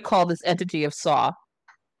you want to call this entity of Saw.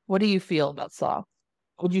 What do you feel about Saw?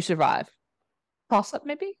 Would you survive? Toss up,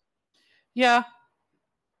 maybe? Yeah,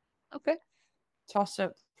 Okay. toss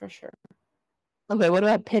up for sure. Okay, what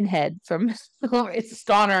about Pinhead from It's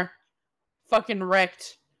Donner, fucking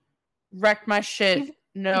wrecked. Wrecked my shit.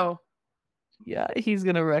 No. Yeah, he's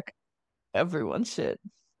gonna wreck everyone's shit.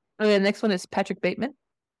 Okay, the next one is Patrick Bateman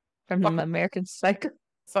from Fuck. American Psycho.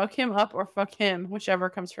 Fuck him up or fuck him, whichever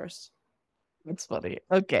comes first. That's funny.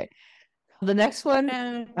 Okay. The next one,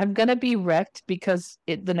 I'm gonna be wrecked because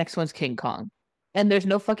the next one's King Kong. And there's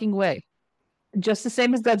no fucking way. Just the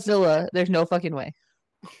same as Godzilla, there's no fucking way.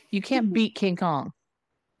 You can't beat King Kong.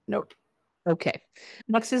 Nope. Okay.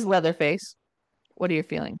 Next is Leatherface. What are you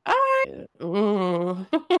feeling? Ooh.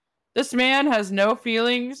 This man has no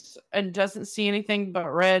feelings and doesn't see anything but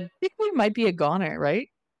red. I think we might be a goner, right?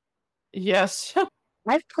 Yes.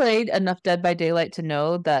 I've played enough Dead by Daylight to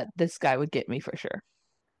know that this guy would get me for sure.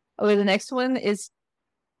 Okay, the next one is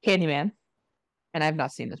Candyman. And I've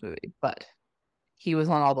not seen this movie, but he was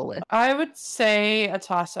on all the lists. I would say a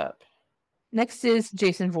toss-up. Next is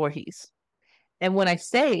Jason Voorhees. And when I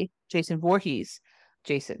say Jason Voorhees,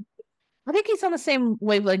 Jason, I think he's on the same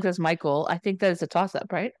wavelength as Michael. I think that is a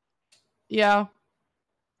toss-up, right? Yeah.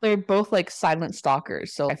 They're both like silent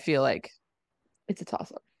stalkers, so I feel like it's a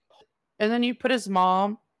toss-up. And then you put his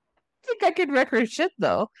mom. I think I could wreck her shit,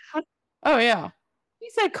 though. Oh, yeah.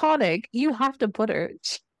 She's iconic. You have to put her.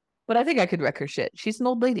 But I think I could wreck her shit. She's an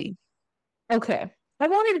old lady. Okay. I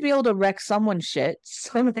wanted to be able to wreck someone's shit,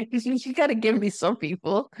 so you gotta give me some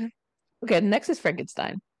people. Okay, next is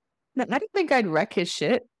Frankenstein. Now, I don't think I'd wreck his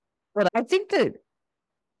shit, but I think that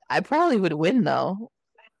I probably would win, though.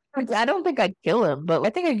 I don't think I'd kill him, but I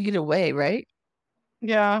think I could get away, right?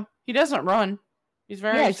 Yeah. He doesn't run. He's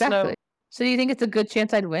very slow. So do you think it's a good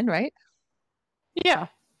chance I'd win, right? Yeah.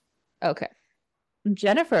 Okay.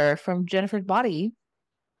 Jennifer from Jennifer's Body.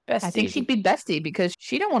 Bestie. I think she'd be bestie because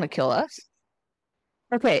she don't want to kill us.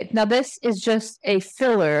 Okay, now this is just a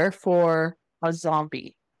filler for a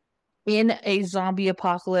zombie. In a zombie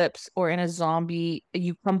apocalypse or in a zombie,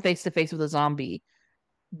 you come face to face with a zombie.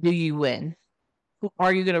 Do you win?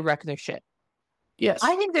 Are you going to wreck their shit? Yes.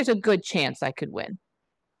 I think there's a good chance I could win.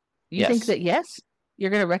 You Yes. think that yes? You're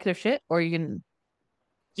going to wreck their shit or are you going to...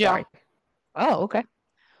 Yeah. Oh, okay.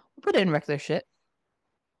 We'll put it in wreck their shit.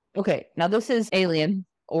 Okay, now this is Alien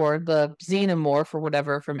or the Xenomorph or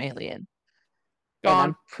whatever from Alien. And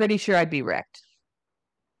I'm pretty sure I'd be wrecked.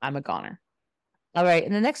 I'm a goner. All right,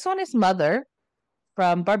 and the next one is Mother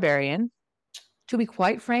from Barbarian. To be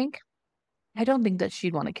quite frank, I don't think that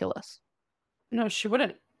she'd want to kill us. No, she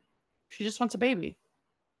wouldn't. She just wants a baby.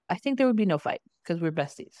 I think there would be no fight because we're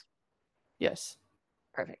besties. Yes.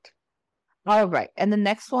 Perfect. All right, and the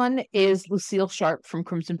next one is Lucille Sharp from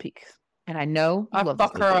Crimson Peak. And I know you I'll love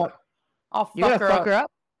fuck this her movie. up. I'll You're fuck gonna her fuck up. her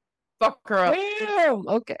up? Fuck her up. Damn,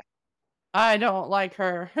 okay. I don't like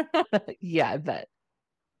her. Yeah, I bet.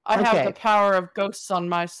 I have Okay. the power of ghosts on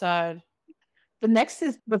my side. The next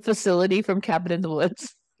is the facility from Cabin in the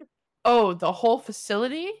Woods. Oh, the whole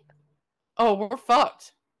facility? Oh, we're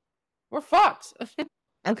fucked. We're fucked.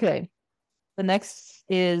 Okay. The next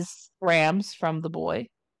is Rams from The Boy.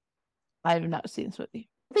 I have not seen this movie.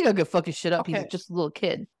 I think I could fuck his shit up. He's Okay. just a little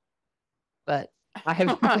kid. But I have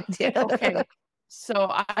no idea. Okay. So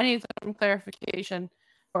I need some clarification.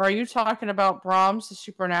 Are you talking about Brahms, the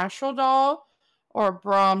supernatural doll, or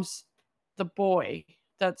Brahms, the boy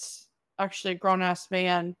that's actually a grown-ass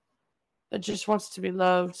man that just wants to be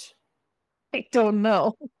loved? I don't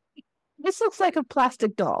know. This looks like a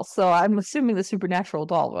plastic doll, so I'm assuming the supernatural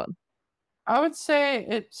doll one. I would say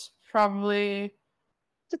it's probably,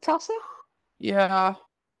 It's a toss-up? yeah.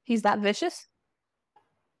 He's that vicious?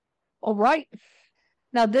 All right.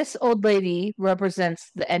 Now, this old lady represents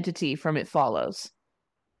the entity from It Follows.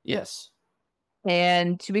 Yes.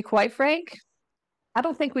 And to be quite frank, I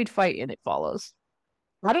don't think we'd fight in It Follows.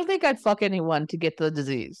 I don't think I'd fuck anyone to get the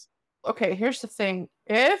disease. Okay, here's the thing.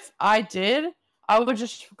 If I did, I would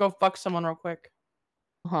just go fuck someone real quick.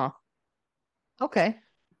 Huh. Okay.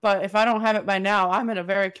 But if I don't have it by now, I'm in a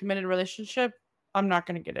very committed relationship. I'm not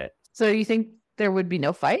going to get it. So you think there would be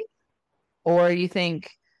no fight? Or you think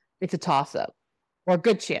it's a toss-up? Or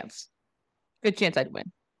good chance? Good chance I'd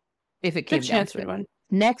win. If it came Good down chance to we it. win.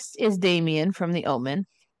 Next is Damien from The Omen.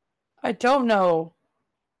 I don't know.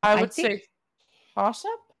 I would think- say toss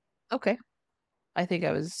up? Okay. I think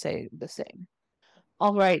I would say the same.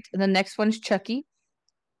 All right. And the next one's Chucky.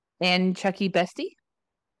 And Chucky Bestie.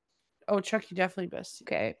 Oh, Chucky definitely best.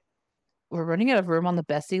 Okay. We're running out of room on the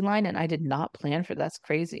Bestie line, and I did not plan for that's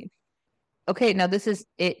crazy. Okay, now this is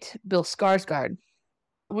it, Bill Skarsgård.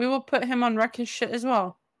 We will put him on Wreck His Shit as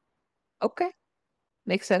well. Okay.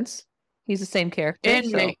 Makes sense. He's the same character.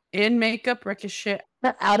 In makeup, Wreck His Shit.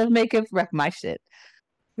 Out of makeup, wreck my shit.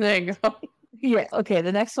 There you go. Yeah. Okay,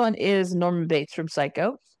 the next one is Norman Bates from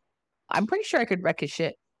Psycho. I'm pretty sure I could wreck his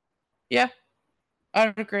shit. Yeah, I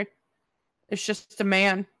would agree. It's just a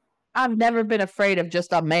man. I've never been afraid of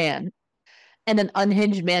just a man. And an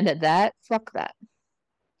unhinged man at that. Fuck that.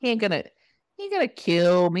 He ain't gonna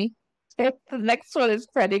kill me. The next one is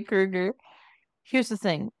Freddy Krueger. Here's the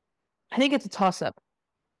thing. I think it's a toss-up.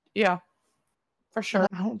 Yeah, for sure.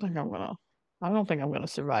 I don't think I'm gonna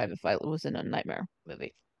survive if I was in a nightmare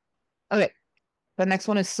movie. Okay. The next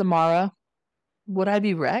one is Samara. Would I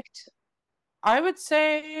be wrecked? I would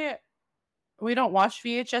say we don't watch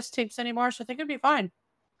VHS tapes anymore, so I think it'd be fine.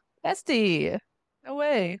 Bestie. No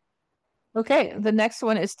way. Okay, the next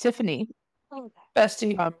one is Tiffany.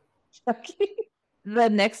 Bestie. The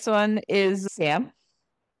next one is Sam.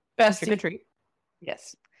 Trick or Bestie. treat.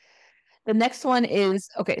 Yes. The next one is,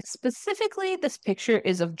 okay, specifically this picture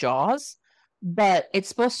is of Jaws, but it's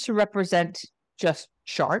supposed to represent just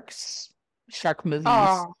sharks, shark movies,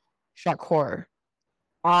 Oh, shark horror.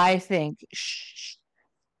 I think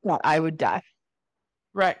that I would die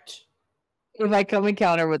wrecked. if I come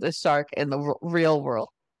encounter with a shark in the real world.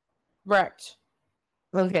 Wrecked.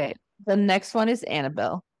 Okay, the next one is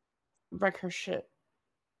Annabelle. Wreck her shit.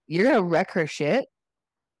 You're gonna wreck her shit?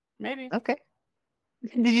 Maybe. Okay.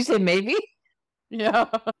 Did you say maybe? Yeah.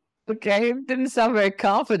 Okay, didn't sound very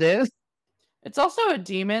confident. It's also a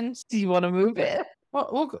demon. Do you want to move it?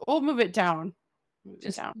 We'll move it down. Move it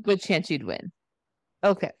Just down. good chance you'd win.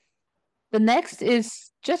 Okay. The next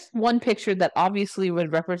is just one picture that obviously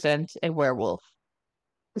would represent a werewolf.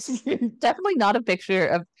 This is definitely not a picture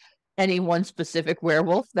of any one specific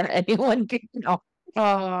werewolf that anyone can know.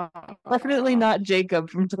 Definitely not Jacob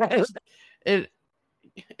from Twilight. It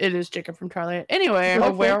is Jacob from Twilight. Anyway, You a don't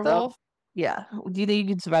think so? werewolf? Yeah. Do you think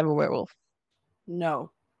you could survive a werewolf?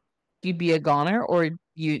 No. You'd be a goner or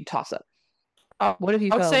you toss up? Uh, What if you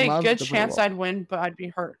I would fell say in love good with the chance werewolf? I'd win, but I'd be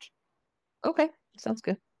hurt. Okay, sounds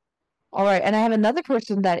good. All right, and I have another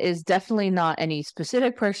person that is definitely not any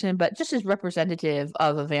specific person, but just as representative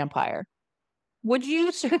of a vampire. Would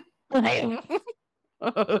you survive?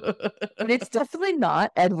 But it's definitely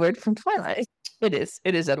not Edward from Twilight. It is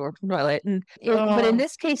Edward from Twilight, but in Oh.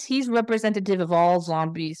 this case, he's representative of all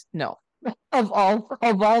zombies. No, of all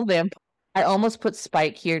vampires. I almost put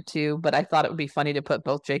Spike here too, but I thought it would be funny to put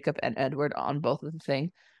both Jacob and Edward on both of the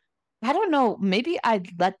thing. I don't know. Maybe I'd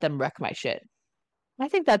let them wreck my shit. I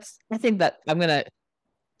think that I'm gonna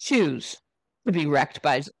choose to be wrecked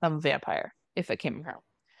by a vampire if it came around.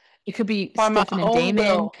 It could be By my Stefan and own Damon.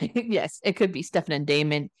 will. Yes, it could be Stefan and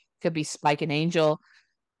Damon. It could be Spike and Angel.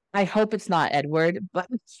 I hope it's not Edward, but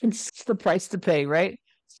it's the price to pay, right?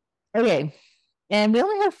 Okay. And we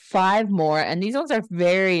only have 5 more, and these ones are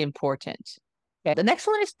very important. Okay, the next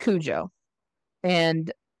one is Cujo.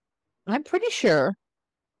 And I'm pretty sure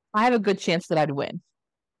I have a good chance that I'd win.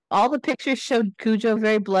 All the pictures showed Cujo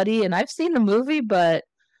very bloody, and I've seen the movie, but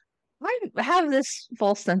I have this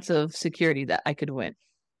false sense of security that I could win.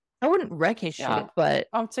 I wouldn't wreck his Yeah. shit, but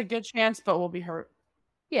It's a good chance, but we'll be hurt.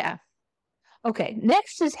 yeah. Okay,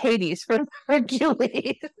 next is Hades from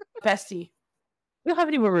Hercules. Bestie. We don't have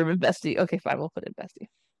any more room in Bestie. Okay, fine, we'll put in Bestie.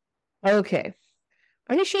 Okay.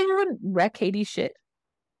 Are you sure you wouldn't wreck Hades' shit?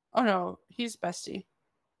 Oh no, he's bestie.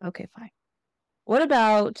 Okay, fine. What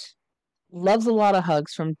about Loves a lot of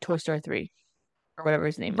hugs from Toy Story 3 or whatever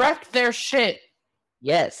his name is. Wreck their shit.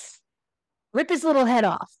 Yes. Rip his little head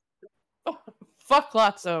off. Oh, fuck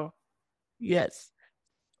Lotso. Yes.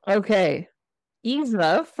 Okay.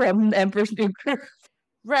 Eva from Emperor's New Groove.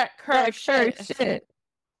 Wreck her Wreck her shit. shit.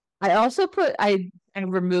 I also put I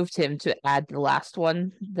removed him to add the last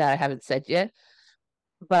one that I haven't said yet.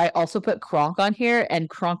 But I also put Kronk on here, and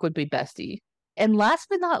Kronk would be bestie. And last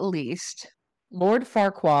but not least, Lord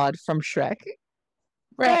Farquaad from Shrek.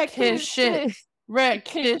 Wreck his shit. Wreck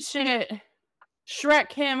his shit.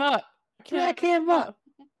 Shrek him up. Shrek him up.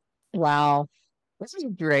 Wow. This is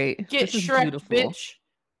great. Get This is Shrek, beautiful. bitch.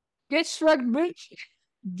 Get Shrek, bitch.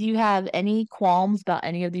 Do you have any qualms about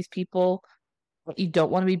any of these people that you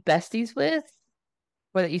don't want to be besties with?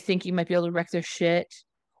 Or that you think you might be able to wreck their shit?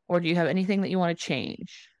 Or do you have anything that you want to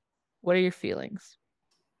change? What are your feelings?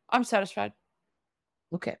 I'm satisfied.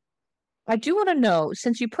 Okay. I do want to know,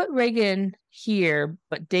 since you put Reagan here,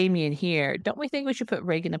 but Damien here, don't we think we should put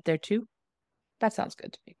Reagan up there too? That sounds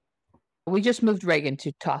good to me. We just moved Reagan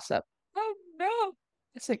to toss up. Oh no!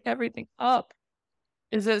 It's like everything up.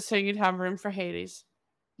 Is it so you'd have room for Hades?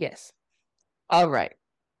 Yes. All right.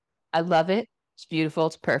 I love it. It's beautiful.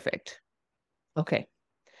 It's perfect. Okay.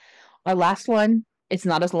 Our last one, it's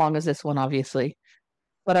not as long as this one, obviously,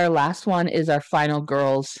 but our last one is our final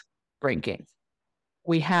girls ranking.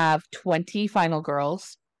 We have 20 final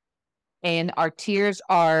girls, and our tiers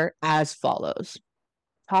are as follows.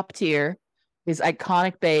 Top tier is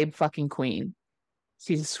iconic babe fucking queen.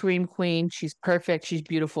 She's a scream queen. She's perfect. She's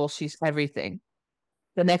beautiful. She's everything.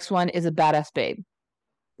 The next one is a badass babe.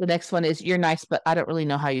 The next one is you're nice, but I don't really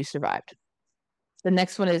know how you survived. The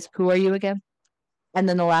next one is who are you again? And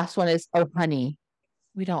then the last one is oh honey,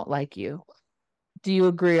 we don't like you. Do you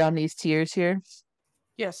agree on these tiers here?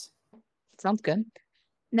 Yes. Sounds good.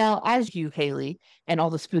 Now, as you, Haley, and all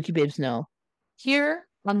the spooky babes know, here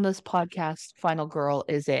on this podcast, final girl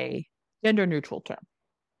is a gender neutral term.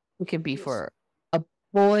 It can be for a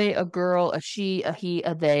boy, a girl, a she, a he,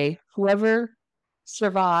 a they. Whoever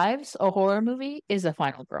survives a horror movie is a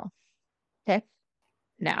final girl. Okay?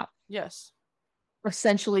 Now, Yes.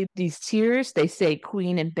 essentially, these tiers, they say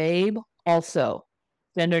queen and babe, also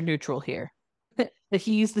gender neutral here. The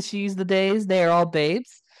he's, the she's, the days, they are all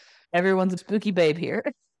babes. Everyone's a spooky babe here.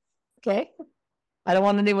 Okay? I don't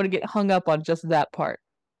want anyone to get hung up on just that part.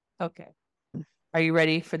 Okay. Are you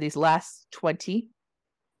ready for these last 20?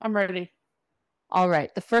 I'm ready. All right.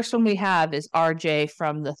 The first one we have is RJ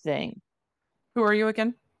from The Thing. Who are you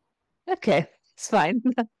again? Okay. It's fine.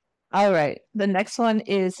 All right. The next one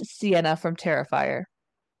is Sienna from Terrifier.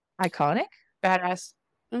 Iconic? Badass.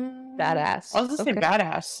 Badass. I was gonna say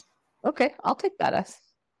badass. Okay. I'll take badass.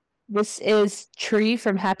 This is Tree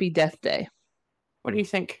from Happy Death Day. What do you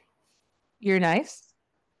think? You're nice?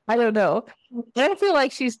 I don't know. I don't feel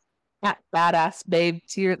like she's at badass babe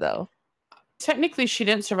tier, though. Technically, she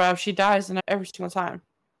didn't survive. She dies in every single time.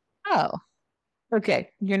 Oh. Okay.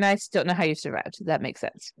 You're nice. Don't know how you survived. That makes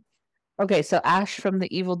sense. Okay. So Ash from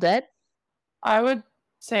The Evil Dead. I would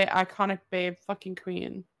say iconic babe, fucking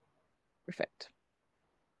queen. Perfect.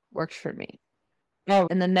 Works for me. Oh,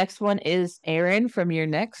 and the next one is Erin from Your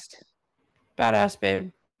Next. Badass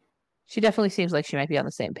babe. She definitely seems like she might be on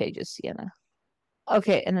the same page as Sienna.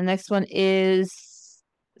 Okay, and the next one is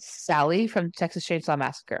Sally from Texas Chainsaw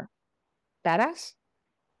Massacre. Badass?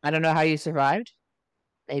 I don't know how you survived.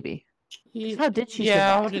 Maybe. How did she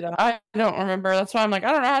Yeah, survive? how did I don't remember. That's why I'm like,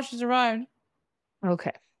 I don't know how she survived.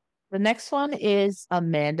 Okay. The next one is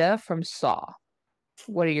Amanda from Saw.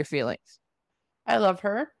 What are your feelings? I love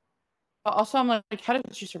her. But also, I'm like, how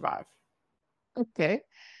did she survive? Okay.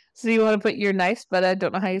 So you want to put you're nice, but I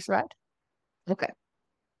don't know how you survived? Okay.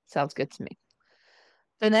 Sounds good to me.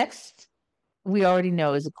 The next we already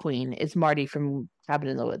know is a queen. Is Marty from Cabin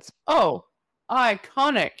in the Woods. Oh,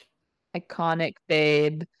 iconic. Iconic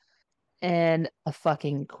babe and a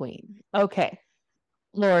fucking queen. Okay.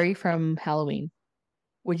 Lori from Halloween.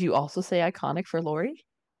 Would you also say iconic for Lori?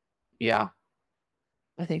 Yeah.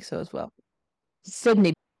 I think so as well.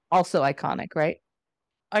 Sydney, also iconic, right?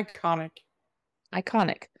 Iconic.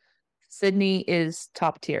 Iconic. Sydney is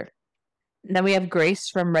top tier. And then we have Grace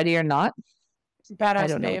from Ready or Not. Badass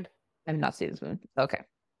don't know. babe. I've not seen this movie. Okay.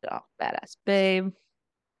 Oh, badass babe.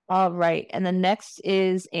 All right. And the next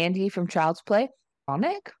is Andy from Child's Play.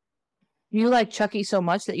 Iconic? You like Chucky so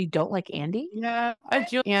much that you don't like Andy? Yeah, I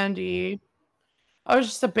do. Andy. I was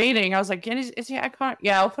just debating. I was like, is he iconic?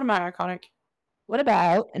 Yeah, I'll put him at iconic. What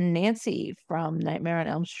about Nancy from Nightmare on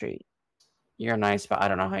Elm Street? You're nice, but I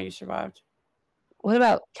don't know how you survived. What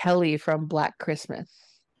about Kelly from Black Christmas?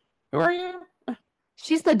 Who are you?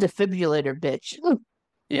 She's the defibrillator bitch.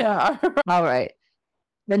 Yeah. All right.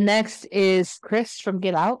 The next is Chris from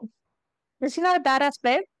Get Out. Is he not a badass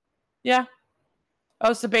babe? Yeah. I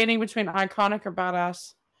was debating between iconic or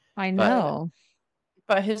badass, I but know.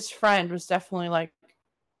 but his friend was definitely like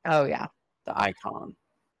Oh, yeah. the icon.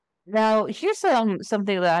 Now, here's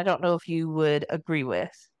something that I don't know if you would agree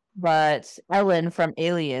with, but Ellen from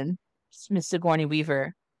Alien, Miss Sigourney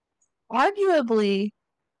Weaver, arguably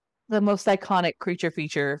the most iconic creature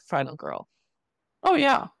feature final girl. Oh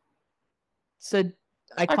yeah. So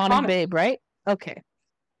iconic babe, right? Okay.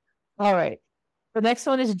 All right. The next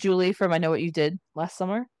one is Julie from I Know What You Did Last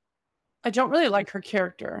Summer. I don't really like her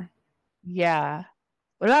character. Yeah.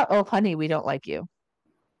 What about Oh Honey, We Don't Like You?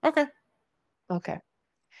 Okay. Okay.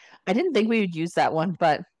 I didn't think we would use that one,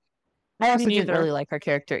 but I also didn't neither. really like her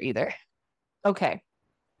character either. Okay.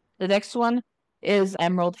 The next one is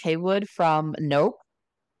Emerald Haywood from Nope.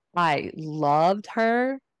 I loved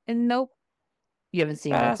her in Nope. You haven't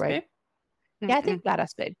seen Nope, Badass right? babe? Yeah, I think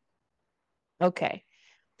Badass Babe. Okay.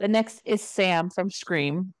 The next is Sam from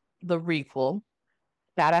Scream, the requel.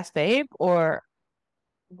 Badass Babe or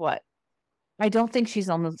what? I don't think she's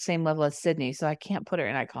on the same level as Sydney, so I can't put her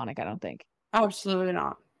in iconic, I don't think. Absolutely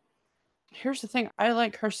not. Here's the thing. I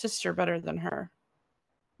like her sister better than her.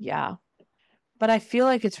 Yeah. But I feel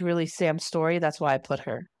like it's really Sam's story. That's why I put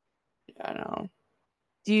her. Yeah, I know.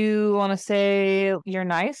 Do you want to say you're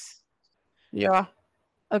nice? Yeah.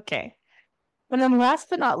 Okay. And then last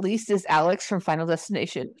but not least is Alex from Final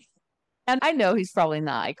Destination. And I know he's probably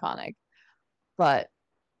not iconic, but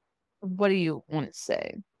what do you want to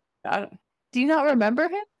say? Do you not remember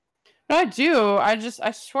him? No, I do.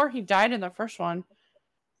 I swore he died in the first one.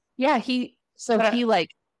 Yeah,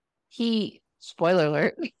 spoiler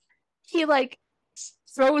alert, he like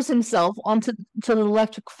throws himself onto the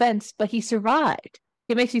electric fence, but he survived.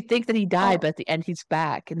 It makes you think that he died, but at the end he's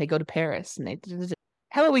back and they go to Paris and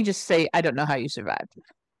how about we just say, I don't know how you survived.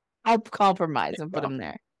 I'll compromise and put him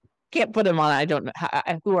there. Can't put him on. I don't know.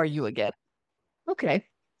 Who are you again? Okay.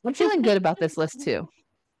 I'm feeling good about this list too.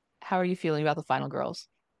 How are you feeling about the final girls?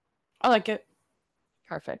 I like it.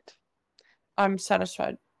 Perfect. I'm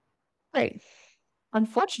satisfied. Great.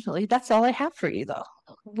 Unfortunately, that's all I have for you, though.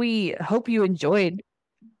 We hope you enjoyed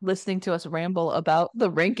listening to us ramble about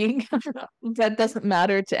the ranking. That doesn't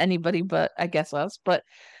matter to anybody but, I guess, us. But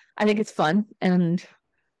I think it's fun and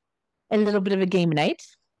a little bit of a game night.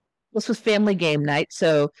 This was family game night,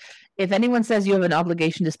 so if anyone says you have an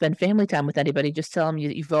obligation to spend family time with anybody, just tell them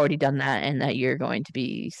you've already done that and that you're going to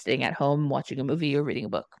be staying at home, watching a movie, or reading a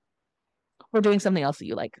book. Or doing something else that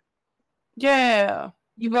you like. Yeah.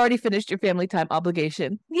 You've already finished your family time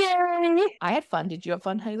obligation. Yay! I had fun. Did you have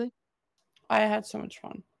fun, Hailey? I had so much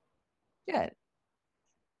fun. Good.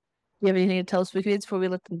 Do you have anything to tell Spooky Kids before we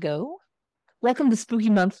let them go? Welcome to Spooky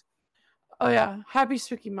Month. Oh yeah. Happy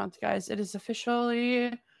Spooky Month, guys. It is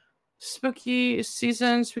officially spooky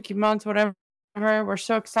season, spooky month, whatever. We're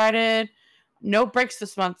so excited. No breaks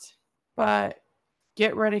this month, but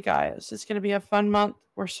get ready, guys. It's going to be a fun month.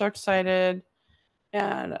 We're so excited.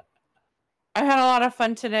 And I had a lot of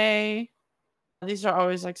fun today. These are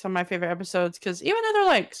always like some of my favorite episodes because even though they're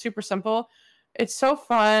like super simple, it's so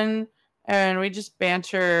fun and we just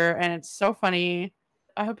banter and it's so funny.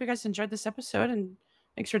 I hope you guys enjoyed this episode and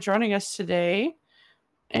thanks for joining us today.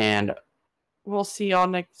 And we'll see y'all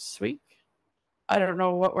next week. I don't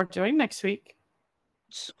know what we're doing next week.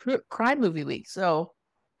 It's crime movie week, so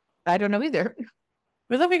I don't know either.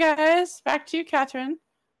 We love you guys. Back to you, Catherine,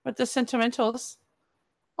 with the sentimentals.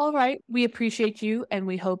 All right. We appreciate you, and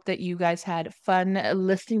we hope that you guys had fun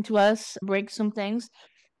listening to us break some things.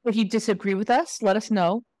 If you disagree with us, let us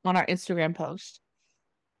know on our Instagram post.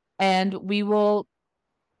 And we will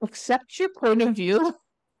accept your point of view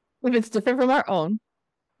if it's different from our own,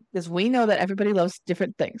 because we know that everybody loves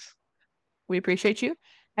different things. We appreciate you,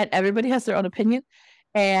 and everybody has their own opinion,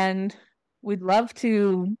 and we'd love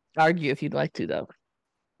to argue if you'd like to, though.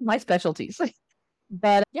 My specialties.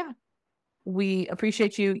 But yeah, we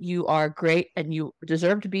appreciate you. You are great, and you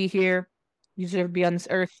deserve to be here. You deserve to be on this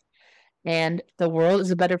earth, and the world is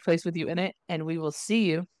a better place with you in it, and we will see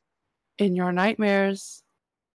you in your nightmares.